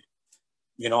 period.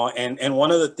 And one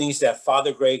of the things that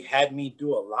Father Greg had me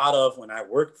do a lot of when I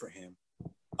worked for him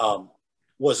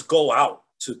was go out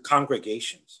to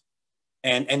congregations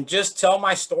and just tell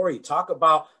my story, talk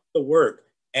about the work.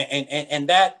 And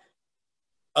that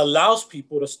allows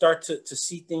people to start to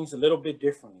see things a little bit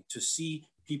differently, to see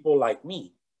people like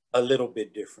me a little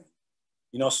bit different.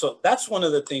 So that's one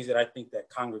of the things that I think that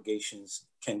congregations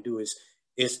can do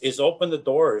is open the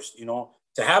doors,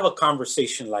 to have a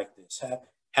conversation like this,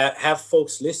 have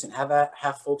folks listen,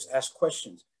 have folks ask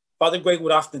questions. Father Greg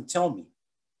would often tell me,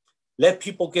 let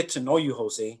people get to know you,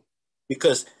 Jose,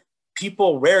 because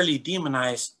people rarely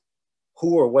demonize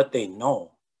who or what they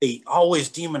know. they always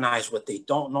demonize what they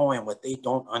don't know and what they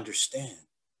don't understand.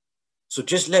 So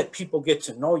just let people get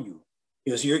to know you,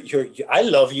 because I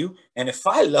love you. And if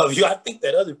I love you, I think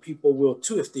that other people will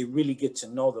too, if they really get to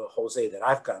know the Jose that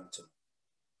I've gotten to.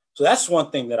 So that's one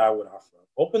thing that I would offer.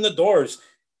 Open the doors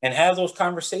and have those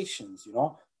conversations, you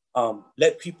know.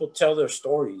 Let people tell their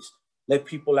stories. Let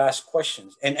people ask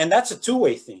questions. And that's a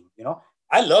two-way thing, you know.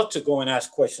 I love to go and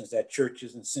ask questions at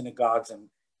churches and synagogues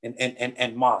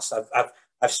and mosques.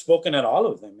 I've spoken at all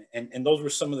of them. And those were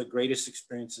some of the greatest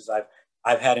experiences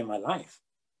I've had in my life.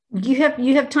 You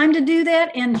have time to do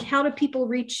that, and how do people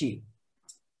reach you?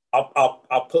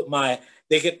 I'll put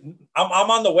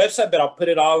I'm on the website, but I'll put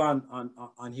it all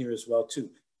on here as well too.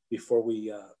 Before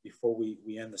we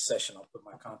end the session, I'll put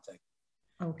my contact.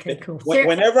 Okay, cool.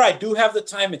 Whenever I do have the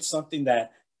time, it's something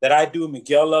that I do.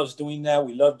 Miguel loves doing that.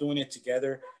 We love doing it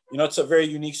together. You know, it's a very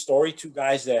unique story. Two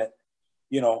guys that,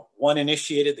 you know, one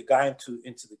initiated the guy into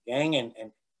the gang,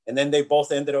 and then they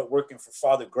both ended up working for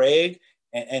Father Greg,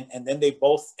 and then they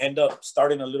both end up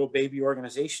starting a little baby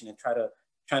organization and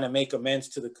trying to make amends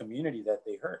to the community that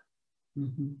they hurt.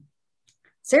 Mm-hmm.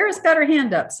 Sarah's got her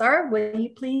hand up. Sarah, will you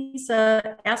please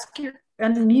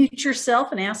unmute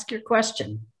yourself and ask your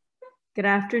question? Good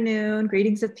afternoon.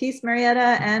 Greetings of peace,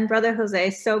 Marietta and Brother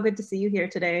Jose. So good to see you here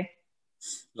today.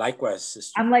 Likewise,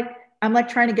 sister. I'm like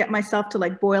trying to get myself to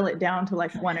like boil it down to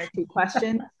like one or two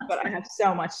questions, but I have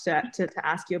so much to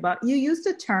ask you about. You used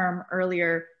a term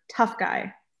earlier, tough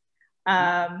guy.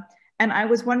 And I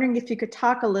was wondering if you could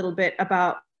talk a little bit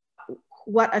about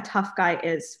what a tough guy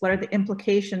is. What are the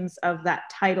implications of that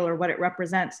title or what it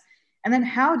represents? And then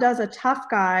how does a tough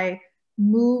guy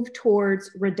move towards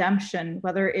redemption,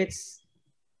 whether it's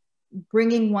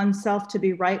bringing oneself to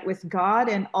be right with God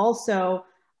and also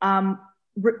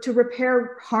to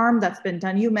repair harm that's been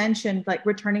done? You mentioned like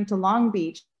returning to Long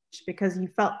Beach because you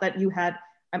felt that you had,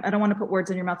 I don't want to put words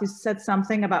in your mouth, you said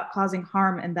something about causing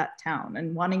harm in that town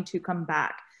and wanting to come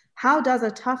back. How does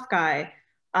a tough guy,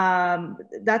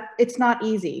 that it's not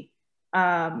easy.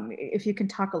 If you can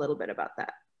talk a little bit about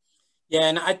that. Yeah,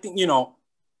 and I think, you know,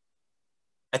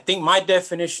 I think my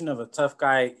definition of a tough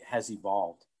guy has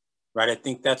evolved, right? I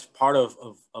think that's part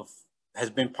has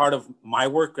been part of my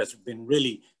work, has been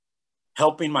really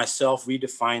helping myself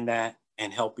redefine that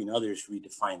and helping others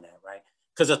redefine that, right?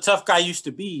 Because a tough guy used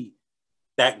to be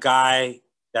that guy,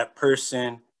 that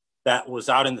person that was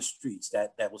out in the streets,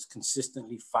 that was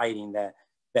consistently fighting,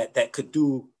 that could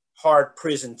do hard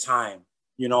prison time,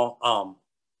 you know,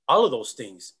 all of those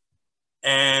things.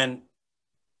 And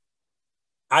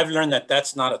I've learned that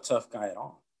that's not a tough guy at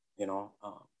all, you know.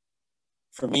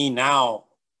 For me now,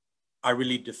 I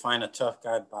really define a tough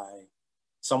guy by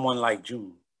someone like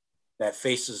June that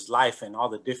faces life and all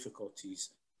the difficulties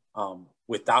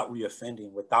without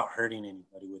reoffending, without hurting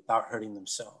anybody, without hurting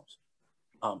themselves.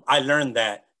 I learned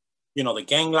that, you know, the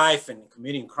gang life and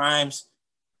committing crimes,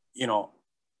 you know,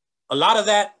 a lot of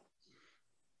that,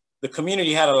 the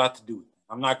community had a lot to do with it.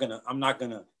 I'm not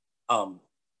gonna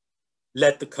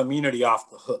let the community off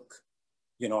the hook.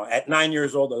 You know, at 9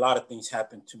 years old, a lot of things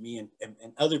happened to me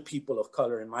and other people of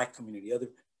color in my community, other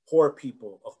poor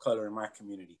people of color in my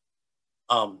community,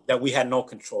 that we had no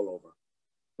control over,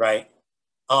 right?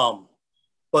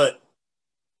 But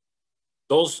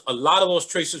a lot of those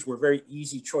choices were very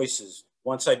easy choices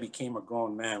once I became a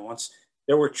grown man. Once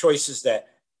there were choices that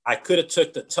I could have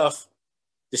took the tough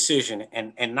decision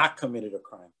and not committed a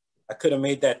crime. I could have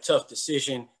made that tough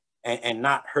decision and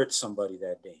not hurt somebody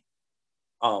that day.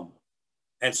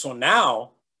 And so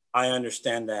now I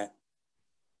understand that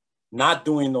not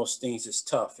doing those things is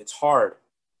tough. It's hard,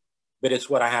 but it's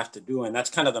what I have to do. And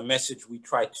that's kind of the message we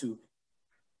try to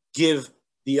give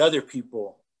the other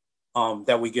people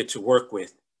that we get to work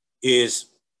with is,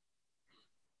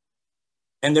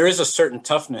 and there is a certain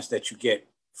toughness that you get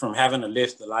from having to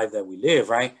live the life that we live,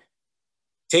 right?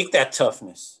 Take that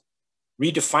toughness,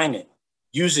 redefine it,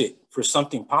 use it for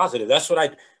something positive. That's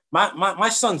what my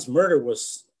son's murder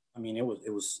was. I mean, it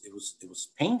was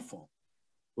painful.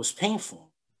 It was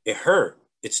painful. It hurt.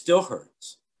 It still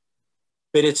hurts.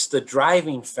 But it's the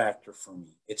driving factor for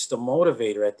me. It's the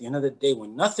motivator at the end of the day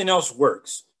when nothing else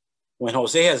works. When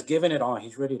Jose has given it all,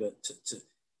 he's ready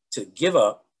to give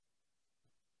up.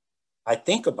 I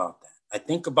think about that. I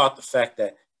think about the fact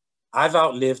that I've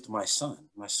outlived my son.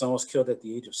 My son was killed at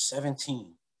the age of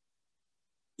 17.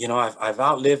 You know,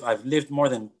 I've lived more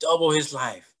than double his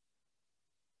life.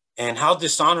 And how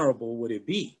dishonorable would it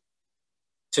be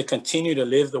to continue to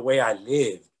live the way I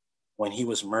lived when he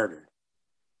was murdered?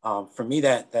 For me,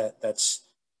 that's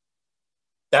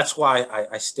why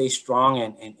I stay strong.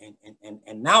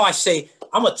 And now I say,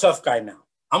 I'm a tough guy now.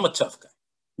 I'm a tough guy.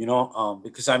 you know,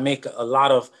 because I make a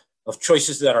lot of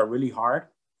choices that are really hard,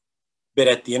 but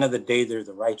at the end of the day, they're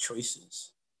the right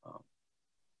choices.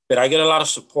 But I get a lot of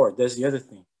support. That's the other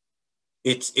thing.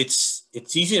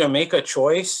 It's easy to make a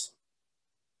choice,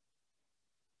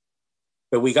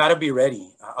 but we got to be ready.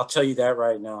 I'll tell you that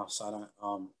right now, Sada.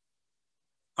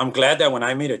 I'm glad that when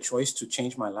I made a choice to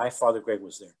change my life, Father Greg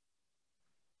was there.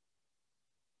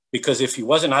 Because if he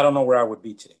wasn't, I don't know where I would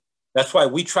be today. That's why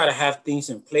we try to have things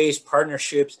in place,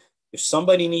 partnerships. If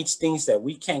somebody needs things that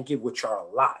we can't give, which are a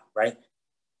lot, right?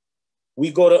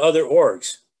 We go to other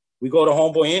orgs. We go to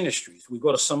Homeboy Industries. We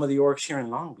go to some of the orgs here in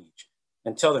Long Beach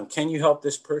and tell them, can you help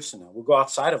this person out? We'll go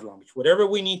outside of Long Beach, whatever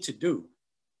we need to do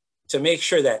to make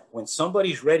sure that when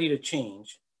somebody's ready to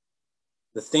change,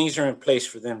 the things are in place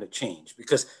for them to change,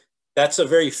 because that's a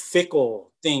very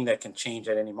fickle thing that can change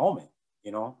at any moment,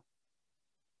 you know?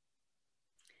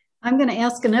 I'm going to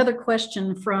ask another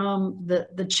question from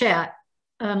the chat,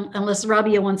 unless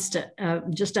Rabia wants to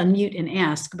just unmute and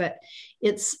ask, but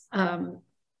it's,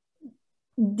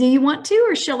 do you want to,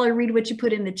 or shall I read what you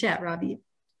put in the chat, Rabia?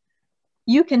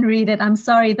 You can read it. I'm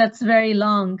sorry, that's very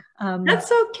long.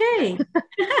 That's okay.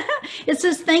 It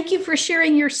says, thank you for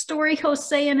sharing your story,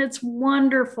 Jose, and it's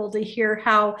wonderful to hear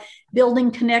how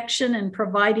building connection and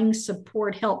providing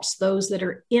support helps those that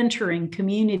are entering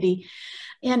community.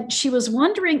 And she was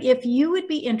wondering if you would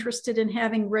be interested in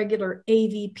having regular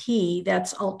AVP,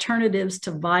 that's Alternatives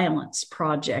to Violence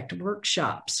project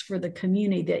workshops for the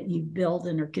community that you build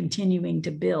and are continuing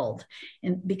to build.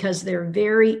 And because they're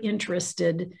very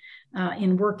interested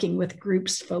in working with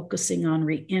groups focusing on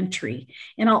reentry.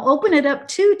 And I'll open it up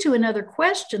too to another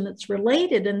question that's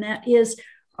related, and that is,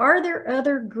 are there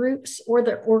other groups or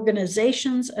the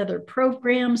organizations, other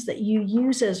programs that you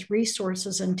use as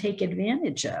resources and take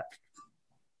advantage of?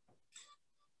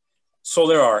 So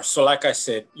there are. So like I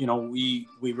said, you know, we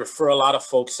refer a lot of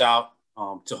folks out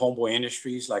to Homeboy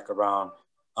Industries, like around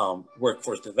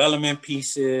workforce development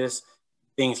pieces,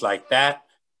 things like that.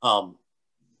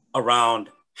 Around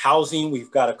housing,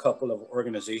 we've got a couple of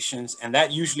organizations, and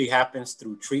that usually happens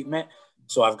through treatment.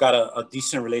 So I've got a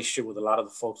decent relationship with a lot of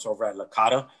the folks over at La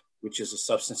Cata, which is a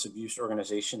substance abuse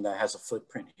organization that has a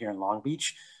footprint here in Long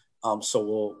Beach.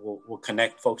 So we'll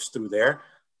connect folks through there.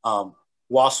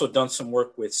 We've also done some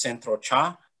work with Centro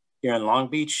Cha here in Long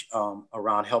Beach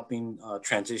around helping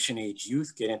transition age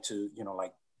youth get into, you know,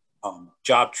 like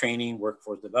job training,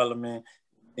 workforce development,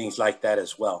 things like that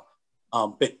as well.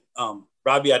 But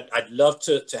Robbie, I'd love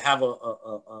to have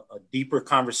a deeper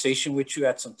conversation with you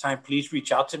at some time. Please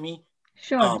reach out to me.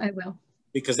 Sure, I will.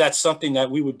 Because that's something that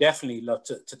we would definitely love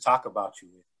to talk about you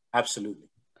with. Absolutely.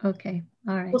 Okay,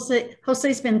 all right.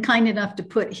 Jose's been kind enough to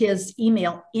put his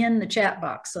email in the chat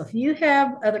box. So if you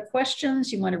have other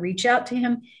questions, you want to reach out to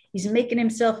him, he's making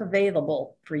himself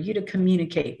available for you to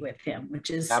communicate with him, which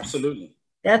is absolutely,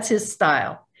 that's his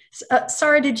style.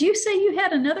 Sarah, did you say you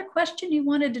had another question you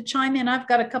wanted to chime in? I've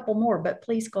got a couple more, but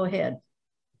please go ahead.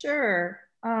 Sure.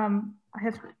 I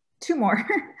have two more.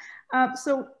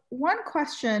 So one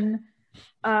question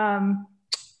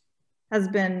has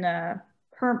been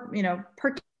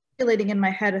percolating in my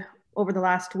head over the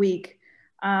last week.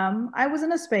 I was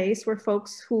in a space where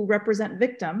folks who represent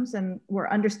victims and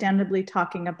were understandably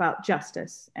talking about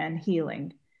justice and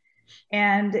healing,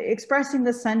 and expressing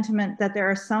the sentiment that there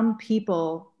are some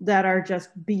people that are just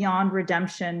beyond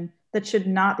redemption that should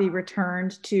not be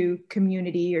returned to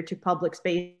community or to public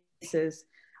spaces,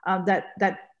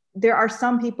 that there are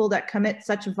some people that commit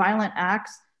such violent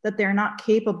acts that they're not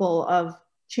capable of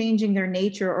changing their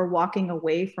nature or walking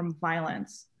away from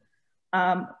violence.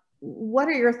 What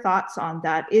are your thoughts on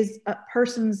that? Is a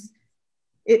person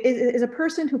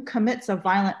who commits a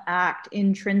violent act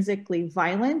intrinsically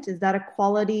violent? Is that a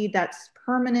quality that's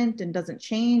permanent and doesn't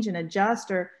change and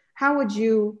adjust? Or how do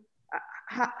you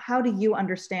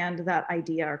understand that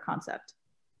idea or concept?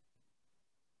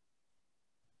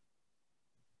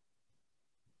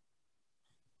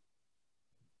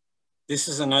 This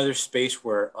is another space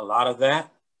where a lot of that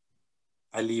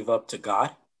I leave up to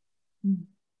God. Mm-hmm.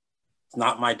 It's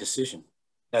not my decision.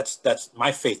 That's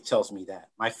my faith tells me that.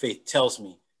 My faith tells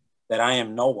me that I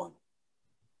am no one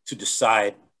to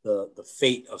decide the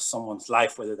fate of someone's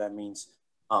life, whether that means,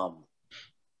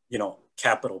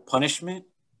 capital punishment,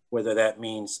 whether that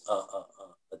means a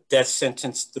death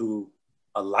sentence through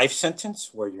a life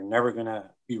sentence where you're never going to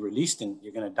be released and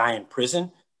you're going to die in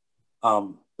prison.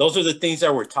 Those are the things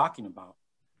that we're talking about.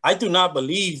 I do not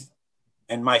believe,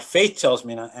 and my faith tells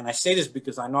me, and I say this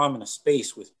because I know I'm in a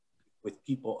space with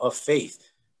people of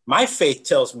faith. My faith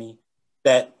tells me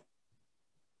that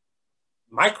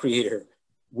my creator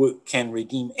can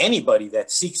redeem anybody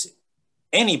that seeks it,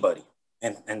 anybody.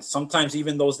 and sometimes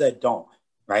even those that don't,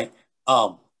 right?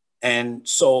 And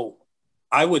so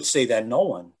I would say that no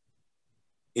one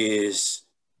is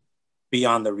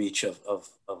beyond the reach of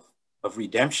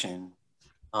redemption.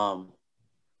 And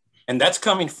that's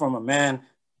coming from a man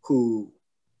who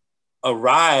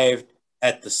arrived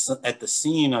at the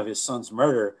scene of his son's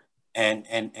murder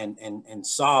and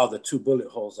saw the 2 bullet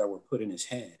holes that were put in his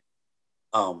head.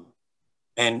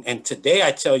 And today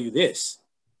I tell you this,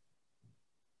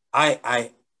 my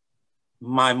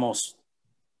most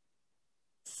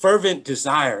fervent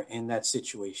desire in that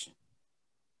situation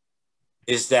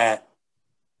is that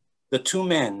the 2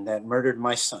 men that murdered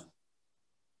my son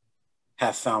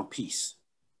have found peace.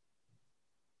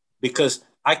 Because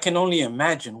I can only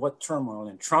imagine what turmoil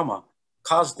and trauma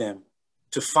caused them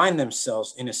to find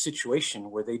themselves in a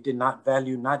situation where they did not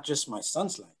value not just my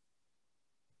son's life,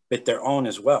 but their own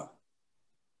as well.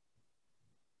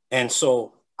 And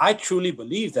so I truly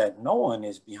believe that no one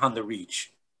is beyond the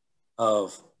reach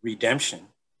of redemption.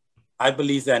 I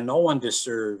believe that no one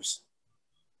deserves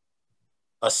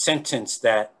a sentence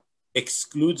that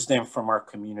excludes them from our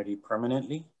community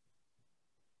permanently.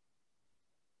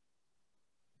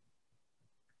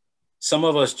 Some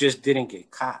of us just didn't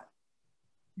get caught,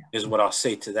 is what I'll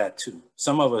say to that too.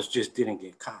 Some of us just didn't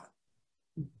get caught.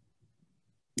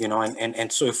 You know,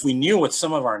 and so if we knew what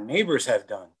some of our neighbors have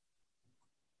done,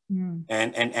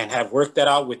 and have worked that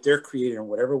out with their creator in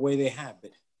whatever way they have,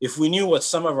 but if we knew what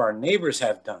some of our neighbors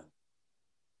have done,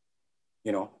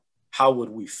 you know, how would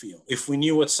we feel? If we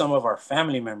knew what some of our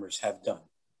family members have done,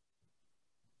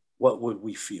 what would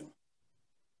we feel?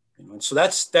 You know, and so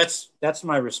that's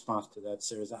my response to that,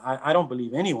 Sarah. I don't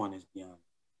believe anyone is beyond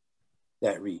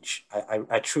that reach.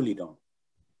 I truly don't.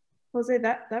 Jose,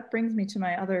 that brings me to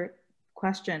my other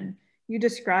question. You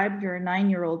described your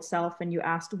 9-year-old self and you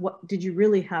asked, what did you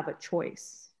really have a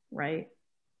choice, right?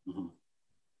 Mm-hmm.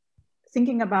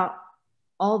 Thinking about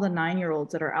all the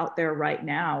 9-year-olds that are out there right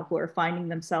now who are finding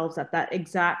themselves at that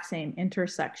exact same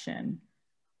intersection,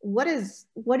 what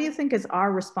do you think is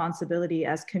our responsibility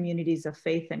as communities of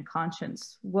faith and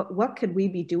conscience? What could we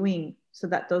be doing so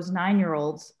that those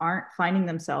 9-year-olds aren't finding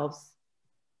themselves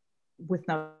with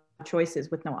no choices,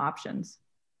 with no options?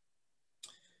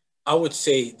 I would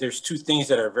say there's 2 things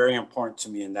that are very important to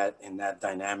me in that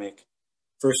dynamic.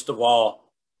 First of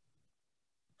all,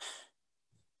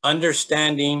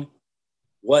 understanding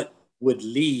what would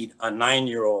lead a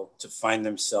 9-year-old to find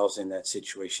themselves in that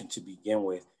situation to begin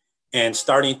with, and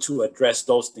starting to address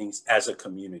those things as a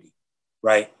community,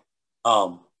 right?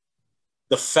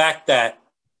 The fact that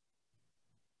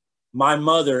my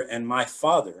mother and my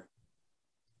father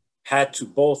had to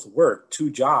both work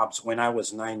 2 jobs when I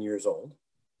was 9 years old,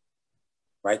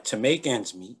 right, to make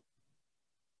ends meet.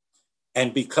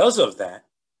 And because of that,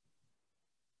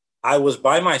 I was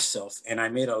by myself and I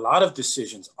made a lot of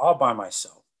decisions all by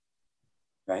myself,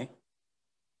 right?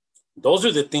 Those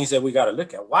are the things that we got to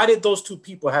look at. Why did those 2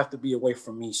 people have to be away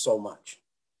from me so much,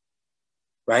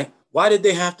 right? Why did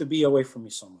they have to be away from me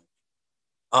so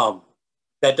much?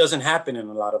 That doesn't happen in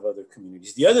a lot of other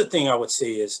communities. The other thing I would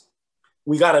say is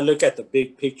we got to look at the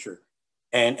big picture.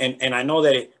 And I know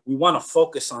that we want to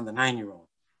focus on the 9-year-old.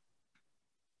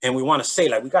 And we want to say,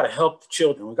 like, we got to help the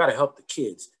children. We got to help the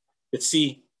kids. But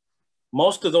see,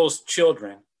 most of those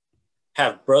children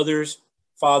have brothers,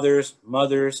 fathers,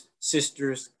 mothers,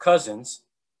 sisters, cousins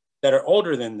that are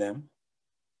older than them,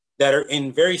 that are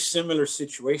in very similar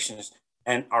situations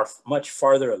and are much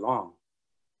farther along.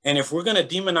 And if we're going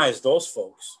to demonize those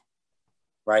folks,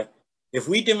 right? If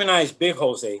we demonize Big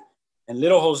Jose and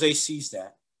little Jose sees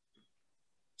that,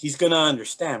 he's going to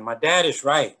understand. My dad is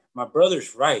right. My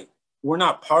brother's right. We're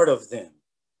not part of them.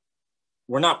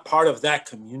 We're not part of that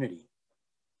community.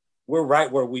 We're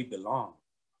right where we belong.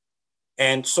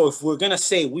 And so if we're going to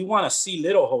say we want to see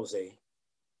little Jose,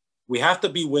 we have to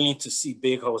be willing to see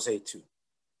Big Jose too,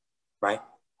 right?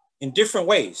 In different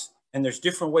ways. And there's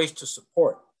different ways to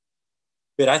support.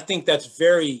 But I think that's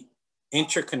very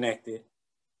interconnected.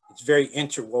 It's very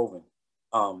interwoven.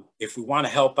 If we want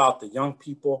to help out the young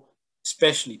people,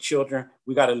 especially children,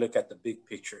 we got to look at the big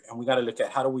picture, and we got to look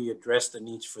at how do we address the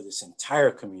needs for this entire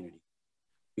community.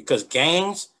 Because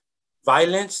gangs,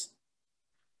 violence,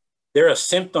 they're a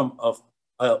symptom of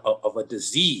a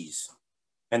disease.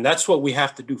 And that's what we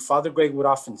have to do. Father Greg would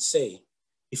often say,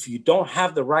 if you don't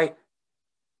have the right,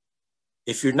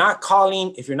 if you're not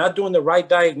doing the right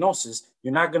diagnosis,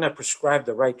 you're not going to prescribe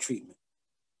the right treatment.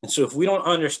 And so if we don't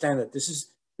understand that this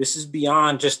is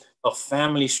beyond just a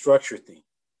family structure thing.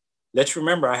 Let's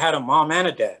remember, I had a mom and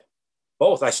a dad,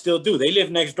 both. I still do. They live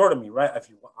next door to me, right?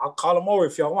 I'll call them over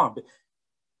if y'all want, but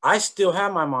I still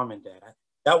have my mom and dad.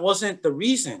 That wasn't the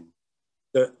reason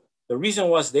The reason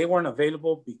was they weren't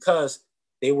available because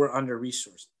they were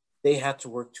under-resourced. They had to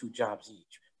work 2 jobs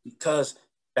each because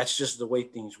that's just the way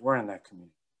things were in that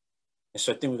community. And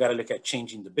so I think we got to look at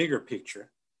changing the bigger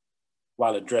picture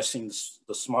while addressing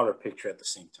the smaller picture at the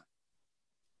same time.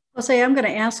 Jose, I'm going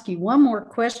to ask you one more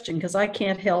question because I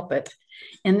can't help it.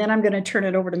 And then I'm going to turn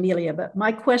it over to Amelia. But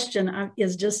my question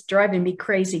is just driving me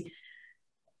crazy.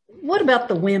 What about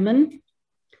the women?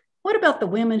 What about the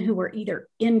women who were either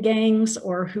in gangs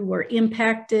or who were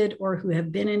impacted or who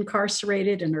have been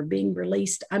incarcerated and are being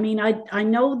released? I mean, I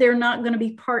know they're not going to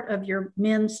be part of your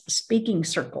men's speaking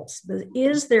circles. But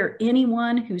is there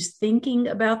anyone who's thinking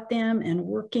about them and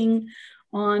working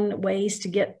on ways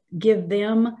to give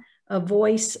them a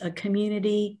voice, a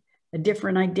community, a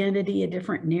different identity, a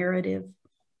different narrative?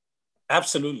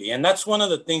 Absolutely. And that's one of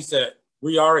the things that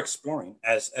we are exploring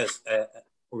as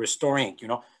Restoring. You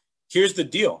know, here's the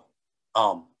deal.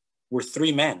 We're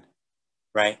 3 men,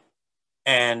 right?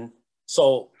 And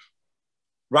so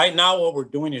right now what we're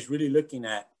doing is really looking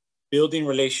at building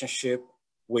relationship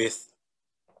with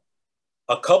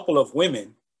a couple of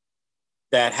women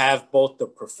that have both the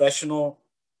professional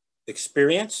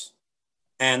experience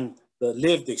and the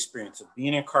lived experience of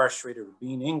being incarcerated or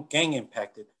being gang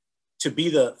impacted to be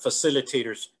the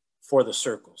facilitators for the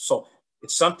circle. So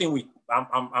it's something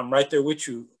I'm right there with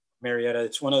you, Marietta.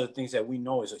 It's one of the things that we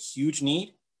know is a huge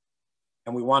need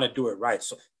and we want to do it right.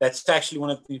 So that's actually one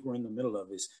of the things we're in the middle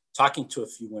of, is talking to a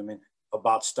few women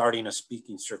about starting a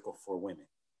speaking circle for women.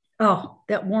 Oh,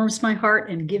 that warms my heart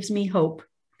and gives me hope.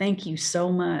 Thank you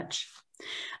so much.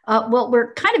 Well,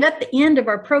 we're kind of at the end of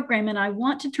our program, and I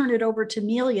want to turn it over to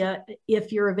Amelia,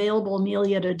 if you're available,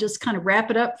 Amelia, to just kind of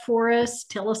wrap it up for us.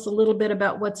 Tell us a little bit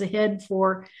about what's ahead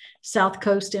for South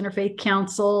Coast Interfaith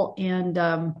Council, and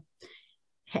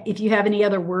if you have any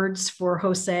other words for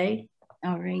Jose.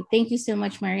 All right. Thank you so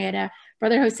much, Marietta.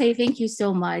 Brother Jose, thank you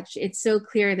so much. It's so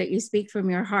clear that you speak from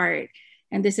your heart.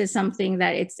 And this is something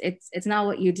that it's not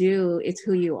what you do, it's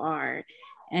who you are.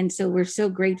 And so we're so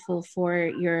grateful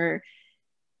for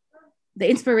the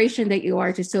inspiration that you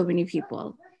are to so many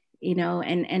people, you know,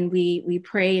 and we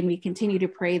pray and we continue to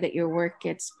pray that your work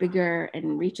gets bigger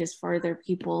and reaches further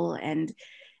people, and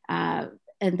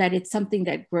that it's something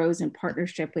that grows in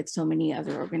partnership with so many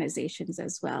other organizations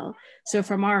as well. So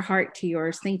from our heart to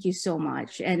yours, thank you so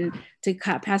much. And to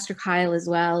Pastor Kyle as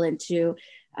well, and to,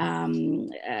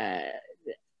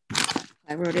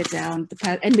 I wrote it down,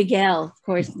 and Miguel, of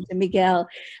course, Miguel.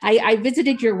 I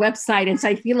visited your website, and so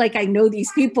I feel like I know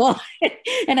these people.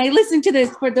 And I listened to this.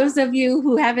 For those of you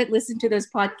who haven't listened to this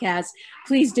podcast,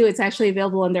 please do. It's actually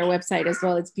available on their website as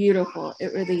well. It's beautiful.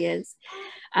 It really is.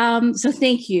 So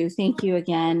thank you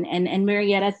again. And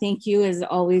Marietta, thank you as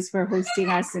always for hosting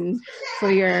us and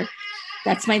for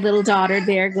that's my little daughter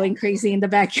there going crazy in the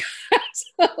backyard.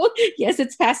 So yes,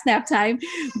 it's past nap time,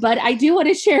 but I do want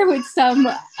to share with some,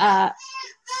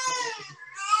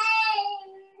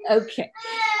 okay,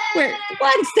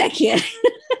 one second.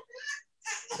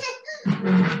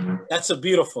 That's a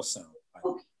beautiful sound.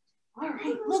 Okay. All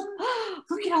right,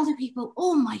 look at all the people.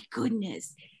 Oh my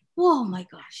goodness. Oh my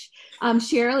gosh.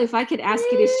 Cheryl, if I could ask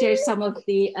you to share some of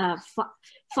the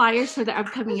flyers for the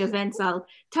upcoming events, I'll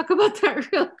talk about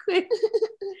that real quick.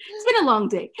 It's been a long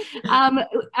day.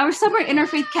 Our summer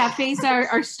interfaith cafes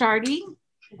are starting.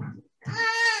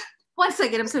 1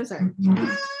 second, I'm so sorry.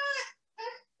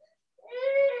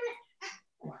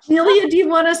 Amelia, do you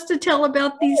want us to tell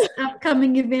about these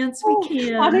upcoming events? We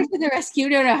can. Father to the rescue.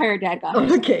 No, her dad got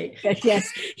it. Okay. Yes,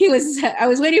 I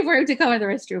was waiting for him to come in the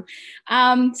restroom.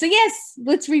 So yes,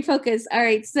 let's refocus. All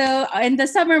right. So in the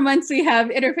summer months, we have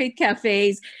Interfaith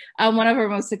Cafes, one of our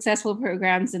most successful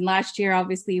programs. And last year,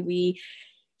 obviously, we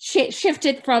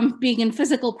shifted from being in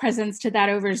physical presence to that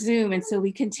over Zoom. And so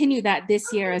we continue that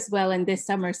this year as well and this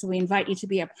summer. So we invite you to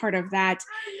be a part of that.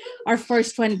 Our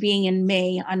first one being in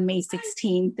May, on May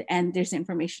 16th. And there's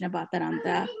information about that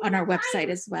on our website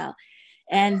as well.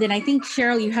 And then I think,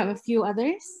 Cheryl, you have a few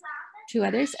others, 2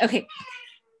 others. Okay.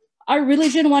 Our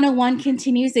Religion 101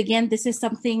 continues. Again, this is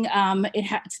something,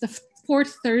 it's the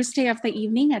 4th Thursday of the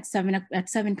evening at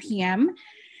 7 p.m.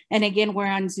 And again, we're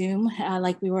on Zoom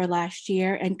like we were last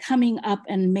year. And coming up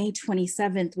on May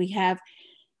 27th, we have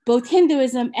both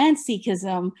Hinduism and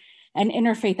Sikhism and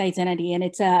interfaith identity. And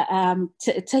it's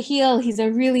Tahil. He's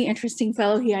a really interesting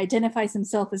fellow. He identifies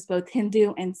himself as both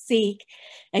Hindu and Sikh,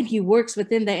 and he works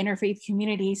within the interfaith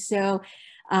community. So,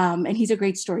 and he's a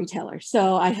great storyteller.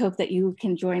 So I hope that you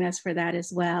can join us for that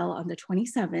as well on the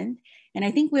 27th. And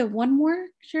I think we have one more,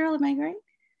 Cheryl, am I right?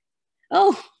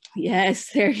 Oh, yes,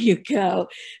 there you go.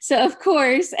 So of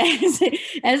course,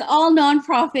 as all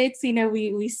nonprofits, you know, we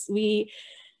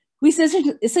we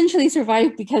essentially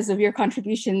survived because of your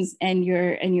contributions and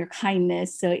your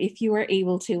kindness. So if you are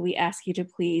able to, we ask you to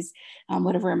please,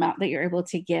 whatever amount that you're able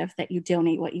to give, that you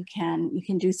donate what you can. You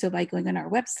can do so by going on our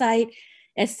website,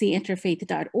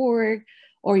 scinterfaith.org,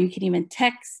 or you can even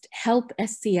text help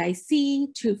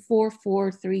SCIC to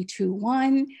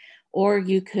 44321, or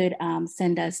you could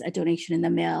send us a donation in the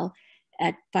mail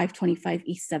at 525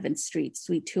 East 7th Street,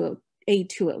 Suite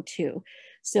 202.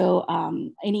 So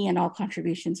any and all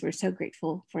contributions, we're so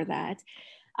grateful for that.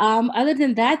 Other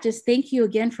than that, just thank you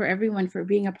again for everyone for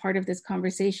being a part of this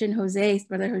conversation. Jose,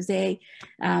 Brother Jose,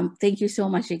 thank you so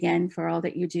much again for all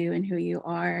that you do and who you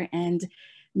are. And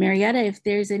Marietta, if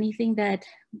there's anything that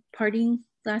parting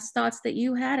last thoughts that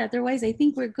you had, otherwise I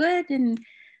think we're good and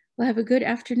we'll have a good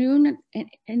afternoon.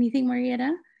 Anything,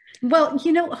 Marietta? Well,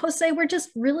 you know, Jose, we're just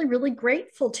really, really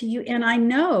grateful to you. And I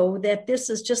know that this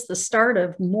is just the start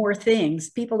of more things.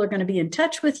 People are going to be in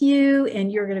touch with you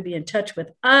and you're going to be in touch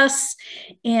with us.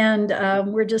 And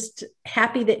we're just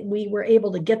happy that we were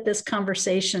able to get this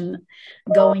conversation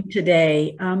going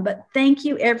today. But thank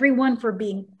you, everyone, for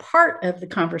being part of the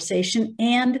conversation,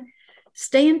 and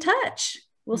stay in touch.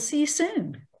 We'll see you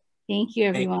soon. Thank you,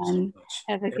 everyone. Thank you so much.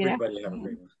 Have a good Everybody afternoon. have a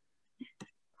great one.